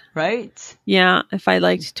could. Right? Yeah, if I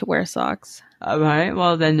liked to wear socks. All right.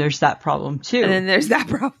 Well, then there's that problem too. And then there's that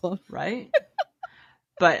problem. Right?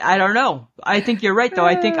 But I don't know. I think you're right though.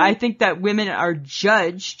 I think that women are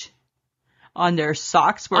judged on their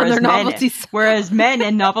socks, whereas men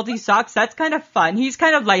and novelty socks, that's kind of fun. He's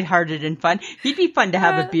kind of lighthearted and fun. He'd be fun to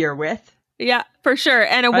have a beer with. Yeah, for sure.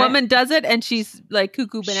 And a woman does it and she's like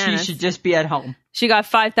cuckoo bananas. She should just be at home. She got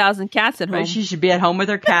 5,000 cats at home. Right? She should be at home with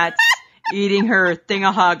her cats, eating her thing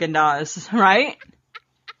of Haagen-Dazs, right?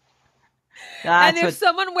 And if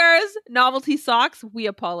someone wears novelty socks, we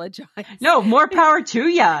apologize. No, more power to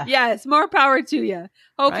ya. Yes, more power to you.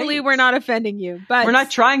 Hopefully we're not offending you, but we're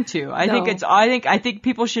not trying to. I think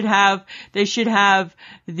people should have the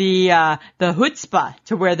chutzpah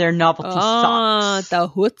to wear their novelty socks. The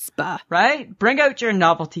chutzpah. Right? Bring out your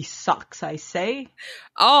novelty socks, I say.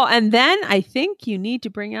 Oh, and then I think you need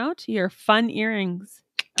to bring out your fun earrings.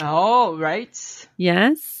 Oh, right.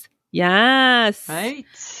 Yes. Right.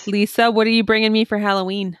 Lisa, what are you bringing me for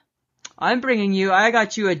Halloween? I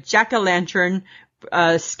got you a jack-o'-lantern,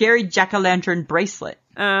 scary jack-o'-lantern bracelet.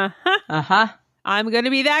 I'm going to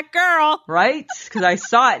be that girl. Right? Because I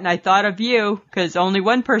saw it and I thought of you. Because only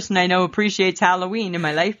one person I know appreciates Halloween in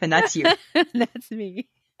my life, and that's you. That's me.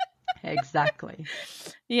 Exactly.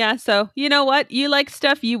 Yeah, so you know what? You like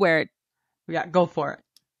stuff, you wear it. Yeah, go for it.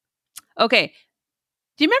 Okay.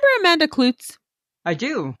 Do you remember Amanda Klutz? I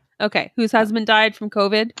do. Okay, whose husband died from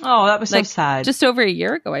COVID. Oh, that was so sad. Just over a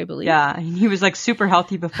year ago, I believe. Yeah, he was like super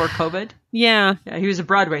healthy before COVID. Yeah, he was a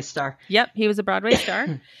Broadway star. Yep, he was a Broadway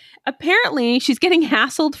star. Apparently, she's getting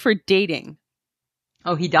hassled for dating.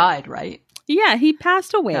 Oh, he died, right? Yeah, he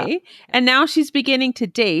passed away, and now she's beginning to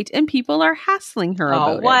date, and people are hassling her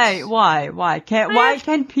about it. Why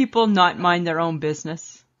can people not mind their own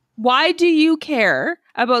business? Why do you care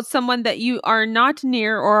about someone that you are not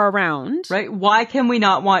near or around? Right? Why can we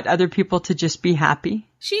not want other people to just be happy?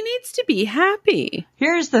 She needs to be happy.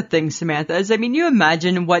 Here's the thing, Samantha, you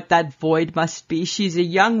imagine what that void must be. She's a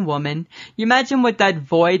young woman. You imagine what that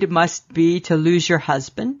void must be to lose your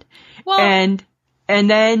husband. Well, and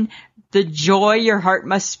then the joy your heart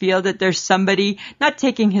must feel that there's somebody not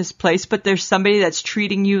taking his place, but there's somebody that's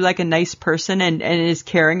treating you like a nice person and is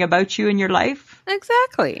caring about you in your life.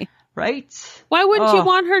 Exactly. Right? Why wouldn't you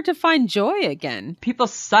want her to find joy again? People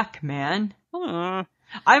suck, man.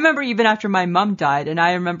 I remember even after my mom died, and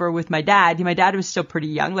I remember with my dad was still pretty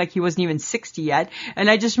young, like he wasn't even 60 yet. And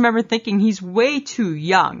I just remember thinking he's way too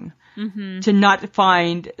young to not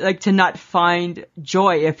find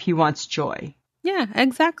joy if he wants joy. Yeah,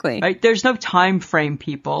 exactly. Right? There's no time frame,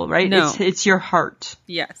 people, right? No. It's your heart.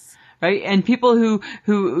 Yes. Right? And people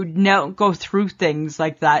who now go through things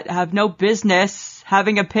like that have no business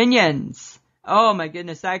having opinions. Oh my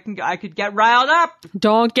goodness, I could get riled up.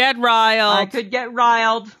 Don't get riled. I could get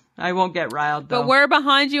riled. I won't get riled though. But we're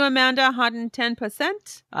behind you, Amanda,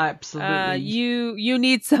 110%. Absolutely. You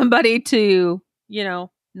need somebody to,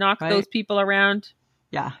 knock those people around.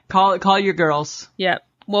 Yeah. Call your girls. Yep.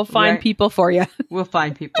 We'll find people for you. We'll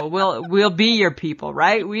find people. We'll be your people,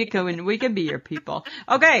 right? We can be your people.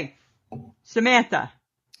 Okay. Samantha.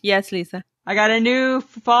 Yes, Lisa. I got a new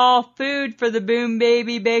fall food for the Boom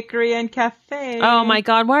Baby Bakery and Cafe. Oh my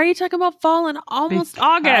God. Why are you talking about fall in almost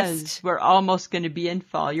August? We're almost going to be in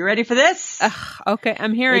fall. You ready for this? Okay.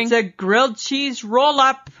 I'm hearing. It's a grilled cheese roll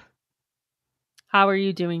up. How are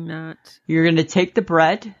you doing that? You're going to take the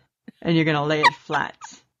bread and you're going to lay it flat.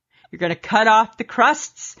 You're going to cut off the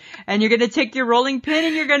crusts and you're going to take your rolling pin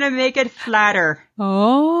and you're going to make it flatter.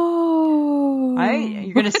 Oh. Right?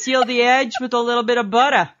 You're going to seal the edge with a little bit of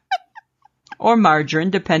butter. Or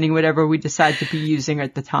margarine, depending whatever we decide to be using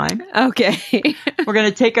at the time. Okay. We're going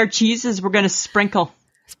to take our cheeses. We're going to sprinkle.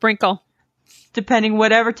 Sprinkle. Depending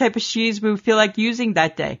whatever type of cheese we feel like using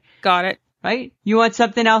that day. Got it. Right? You want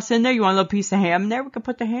something else in there? You want a little piece of ham in there? We can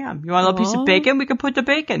put the ham. You want a little piece of bacon? We can put the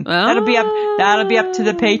bacon. That'll be up to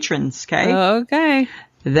the patrons, okay? Okay.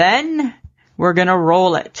 Then we're going to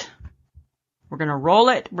roll it. We're going to roll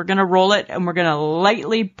it, and we're going to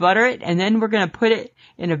lightly butter it, and then we're going to put it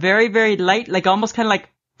in a very, very light, like almost kind of like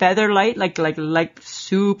feather light, like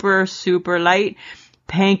super, super light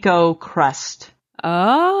panko crust.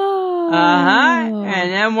 Oh.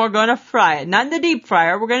 And then we're going to fry it. Not in the deep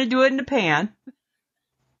fryer. We're going to do it in the pan.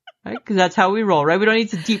 Right? Because that's how we roll, right? We don't need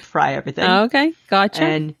to deep fry everything. Okay. Gotcha.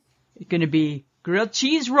 And it's going to be grilled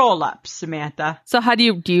cheese roll-ups, Samantha. So how do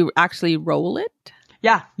you actually roll it?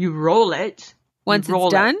 Yeah, you roll it. Once it's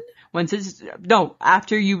done?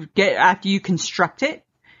 After you construct it,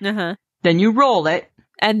 then you roll it.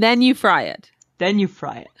 And then you fry it.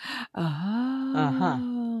 Oh.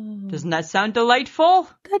 Doesn't that sound delightful?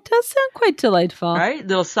 That does sound quite delightful. Right?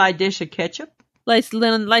 Little side dish of ketchup. Nice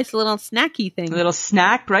little snacky thing. A little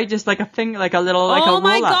snack, right? Just like a thing, like a little, like a roll-up. Oh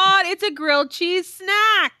my God, it's a grilled cheese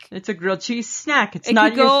snack. It's a grilled cheese snack.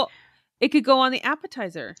 It could go on the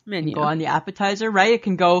appetizer menu. Go on the appetizer, right? It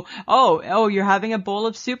can go, you're having a bowl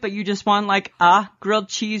of soup, but you just want like a grilled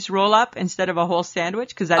cheese roll-up instead of a whole sandwich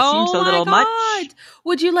because that seems a little much.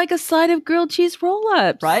 Would you like a side of grilled cheese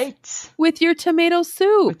roll-ups? Right. With your tomato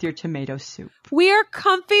soup. We are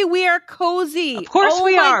comfy. We are cozy. Of course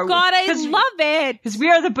we are. Oh my God, I love it. Because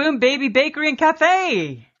we are the Boom Baby Bakery and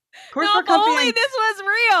Cafe. Of course we're comfy. If only this was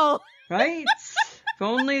real. Right? If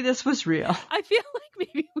only this was real. I feel like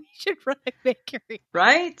maybe we should run a bakery.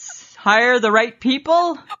 Right? Hire the right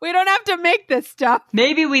people. We don't have to make this stuff.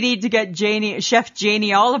 Maybe we need to get Chef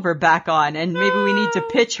Janie Oliver back on, and maybe we need to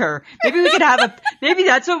pitch her. Maybe we could maybe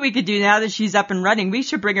that's what we could do now that she's up and running. We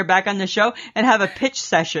should bring her back on the show and have a pitch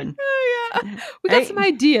session. Oh, yeah. We got some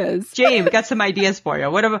ideas. Janie, we got some ideas for you.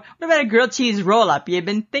 What about a grilled cheese roll-up? You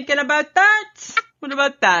been thinking about that? What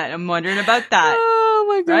about that? I'm wondering about that. Oh,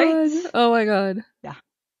 my God. Right? Oh, my God. Yeah.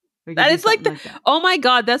 That is like oh my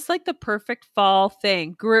God, that's like the perfect fall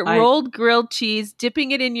thing. Rolled grilled cheese,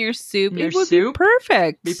 dipping it in your soup. It would be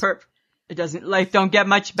perfect. Life don't get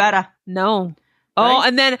much better. No. Right? Oh,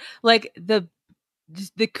 and then like the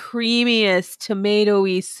creamiest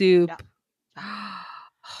tomatoey soup. Yeah.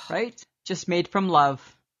 Right? Just made from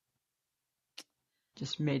love.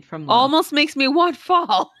 Almost makes me want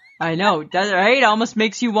fall. I know. Right? Almost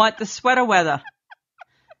makes you want the sweater weather.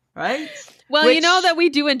 Right? Well, you know that we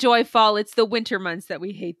do enjoy fall. It's the winter months that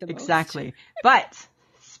we hate the most. Exactly. But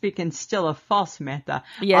speaking still of fall, Samantha,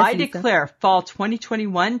 Yes, I Lisa. declare fall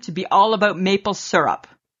 2021 to be all about maple syrup.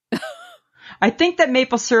 I think that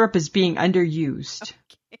maple syrup is being underused.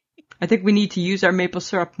 Okay. I think we need to use our maple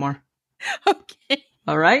syrup more. Okay.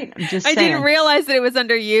 All right? I'm just saying. I didn't realize that it was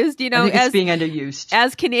underused. You know, I think it's being underused.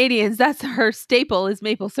 As Canadians, that's our staple is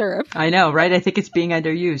maple syrup. I know, right? I think it's being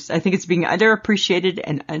underused. I think it's being underappreciated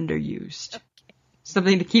and underused. Okay.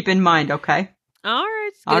 Something to keep in mind, okay? All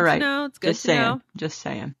right. It's good to know. It's good to know. Just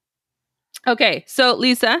saying. Okay. So,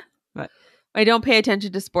 Lisa, what? I don't pay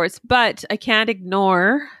attention to sports, but I can't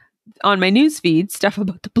ignore on my news feed stuff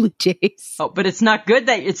about the Blue Jays. Oh, but it's not good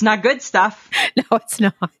it's not good stuff. No, it's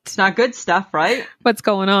not. It's not good stuff, right? What's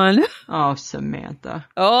going on? Oh, Samantha.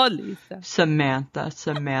 Oh, Lisa. Samantha.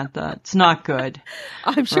 It's not good.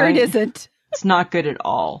 I'm sure it isn't. It's not good at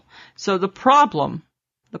all. So the problem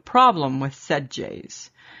with said Jays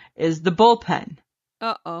is the bullpen.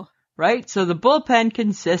 Uh-oh. Right? So the bullpen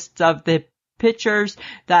consists of the pitchers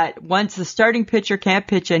that once the starting pitcher can't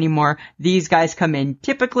pitch anymore, these guys come in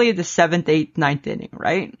typically the 7th, 8th, 9th inning,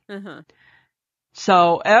 right? Uh-huh.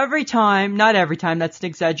 So not every time, that's an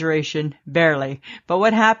exaggeration, barely. But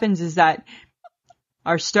what happens is that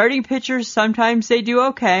our starting pitchers, sometimes they do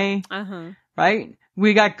okay, right?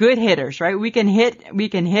 We got good hitters, right? We can hit,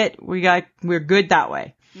 we're good that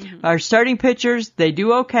way. Mm-hmm. Our starting pitchers, they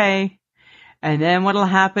do okay. And then what'll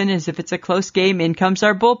happen is if it's a close game, in comes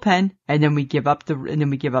our bullpen, and then we give up the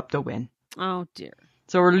win. Oh dear.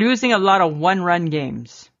 So we're losing a lot of 1-run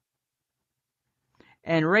games.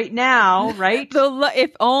 And right now, right?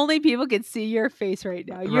 If only people could see your face right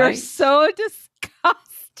now. You're so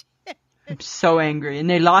disgusted. I'm so angry. And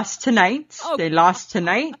they lost tonight.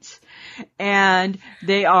 And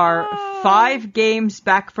they are 5 games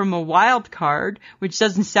back from a wild card, which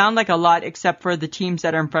doesn't sound like a lot, except for the teams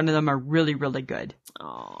that are in front of them are really, really good.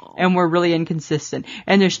 Oh. And we're really inconsistent.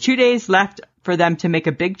 And there's 2 days left for them to make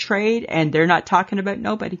a big trade, and they're not talking about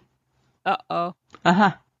nobody. Uh-oh.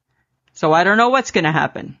 Uh-huh. So I don't know what's going to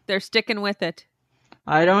happen. They're sticking with it.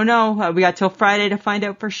 I don't know. We got till Friday to find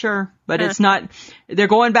out for sure. But it's not, they're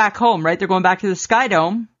going back home, right? They're going back to the Sky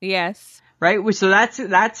Dome. Yes. Right? So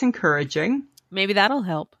that's encouraging. Maybe that'll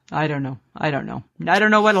help. I don't know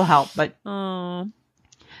what'll help, but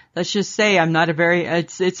let's just say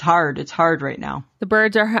it's hard. It's hard right now. The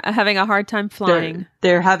birds are having a hard time flying.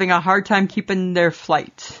 They're having a hard time keeping their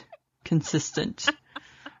flight consistent.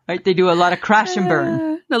 Right? They do a lot of crash and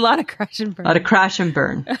burn. A lot of crash and burn.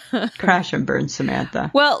 Crash and burn,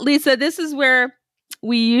 Samantha. Well, Lisa, this is where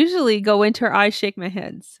we usually go into our I shake my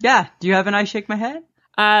heads. Yeah. Do you have an I shake my head?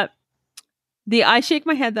 The I shake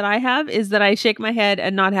my head that I have is that I shake my head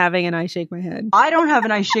and not having an I shake my head. I don't have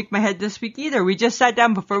an I shake my head this week either. We just sat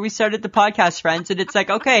down before we started the podcast, friends, and it's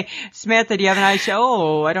like, okay, Samantha, do you have an I shake?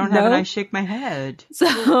 Oh, I don't have an I shake my head.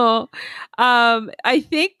 So, I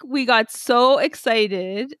think we got so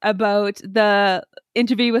excited about the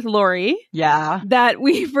interview with Laurie. Yeah. That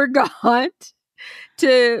we forgot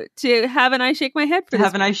to have an I shake my head for this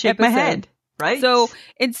have an I shake my head. Right. So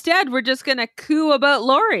instead, we're just going to coo about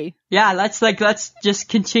Laurie. Yeah, let's just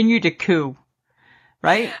continue to coo.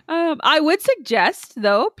 Right. I would suggest,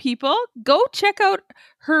 though, people go check out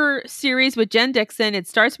her series with Jen Dixon. It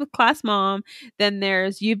starts with Class Mom. Then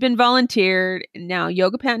there's You've Been Volunteered. Now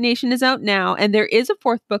Yoga Pant Nation is out now. And there is a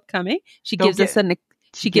 4th book coming. She gives us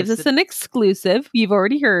an exclusive. You've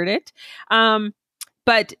already heard it.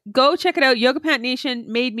 But go check it out. Yoga Pant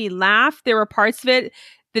Nation made me laugh. There were parts of it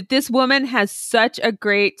that this woman has such a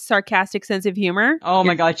great sarcastic sense of humor. Oh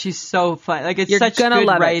my God, she's so fun. Like, it's such good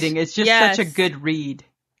writing. It's just such a good read.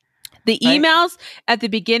 The emails at the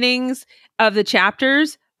beginnings of the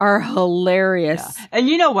chapters are hilarious. Yeah. And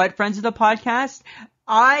you know what, friends of the podcast?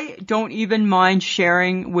 I don't even mind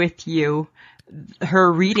sharing with you her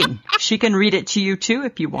reading. She can read it to you too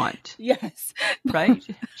if you want. Yes. Right?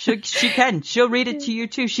 She can. She'll read it to you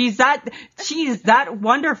too. She's that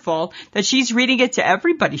wonderful that she's reading it to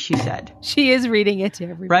everybody, she said. She is reading it to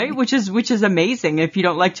everybody. Right? Which is amazing. If you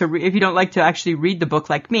don't like to actually read the book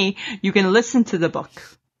like me, you can listen to the book.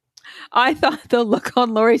 I thought the look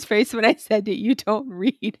on Laurie's face when I said that you don't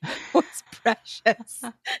read was precious.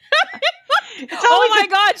 Oh my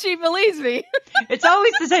God, she believes me. It's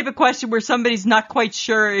always the type of question where somebody's not quite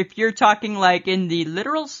sure if you're talking like in the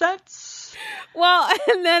literal sense Well,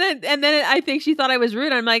 and then I think she thought I was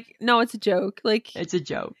rude. I'm like, no, it's a joke. Like, it's a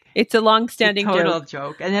joke. It's a long-standing total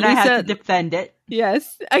joke. And then Lisa, I had to defend it.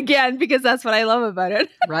 Yes, again, because that's what I love about it.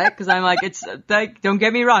 Right? Because I'm like, it's like, don't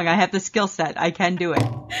get me wrong, I have the skill set. I can do it.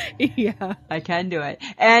 Yeah, I can do it.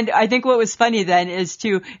 And I think what was funny then is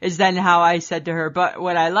then how I said to her, but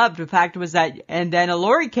what I loved, the fact was that, and then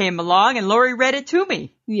Laurie came along and Laurie read it to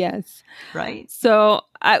me. Yes. Right. So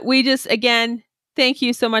we just, again, thank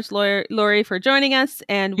you so much, Laurie, for joining us.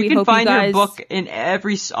 And we hope you guys can find her book in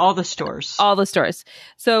all the stores. All the stores.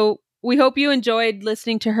 So we hope you enjoyed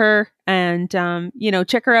listening to her, and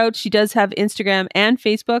check her out. She does have Instagram and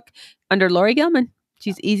Facebook under Laurie Gelman.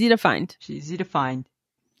 She's easy to find.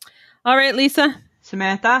 All right, Lisa.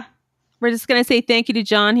 Samantha. We're just going to say thank you to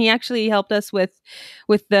John. He actually helped us with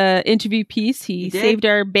the interview piece. He saved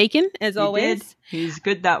our bacon, as always. Did. He's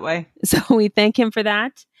good that way. So we thank him for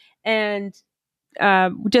that. And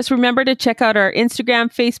just remember to check out our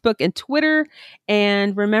Instagram, Facebook, and Twitter.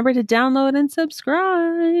 And remember to download and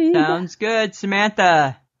subscribe. Sounds good,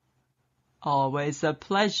 Samantha. Always a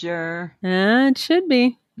pleasure. It should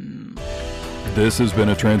be. This has been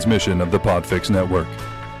a transmission of the Podfix Network.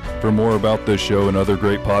 For more about this show and other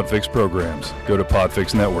great Podfix programs, go to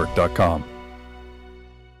podfixnetwork.com.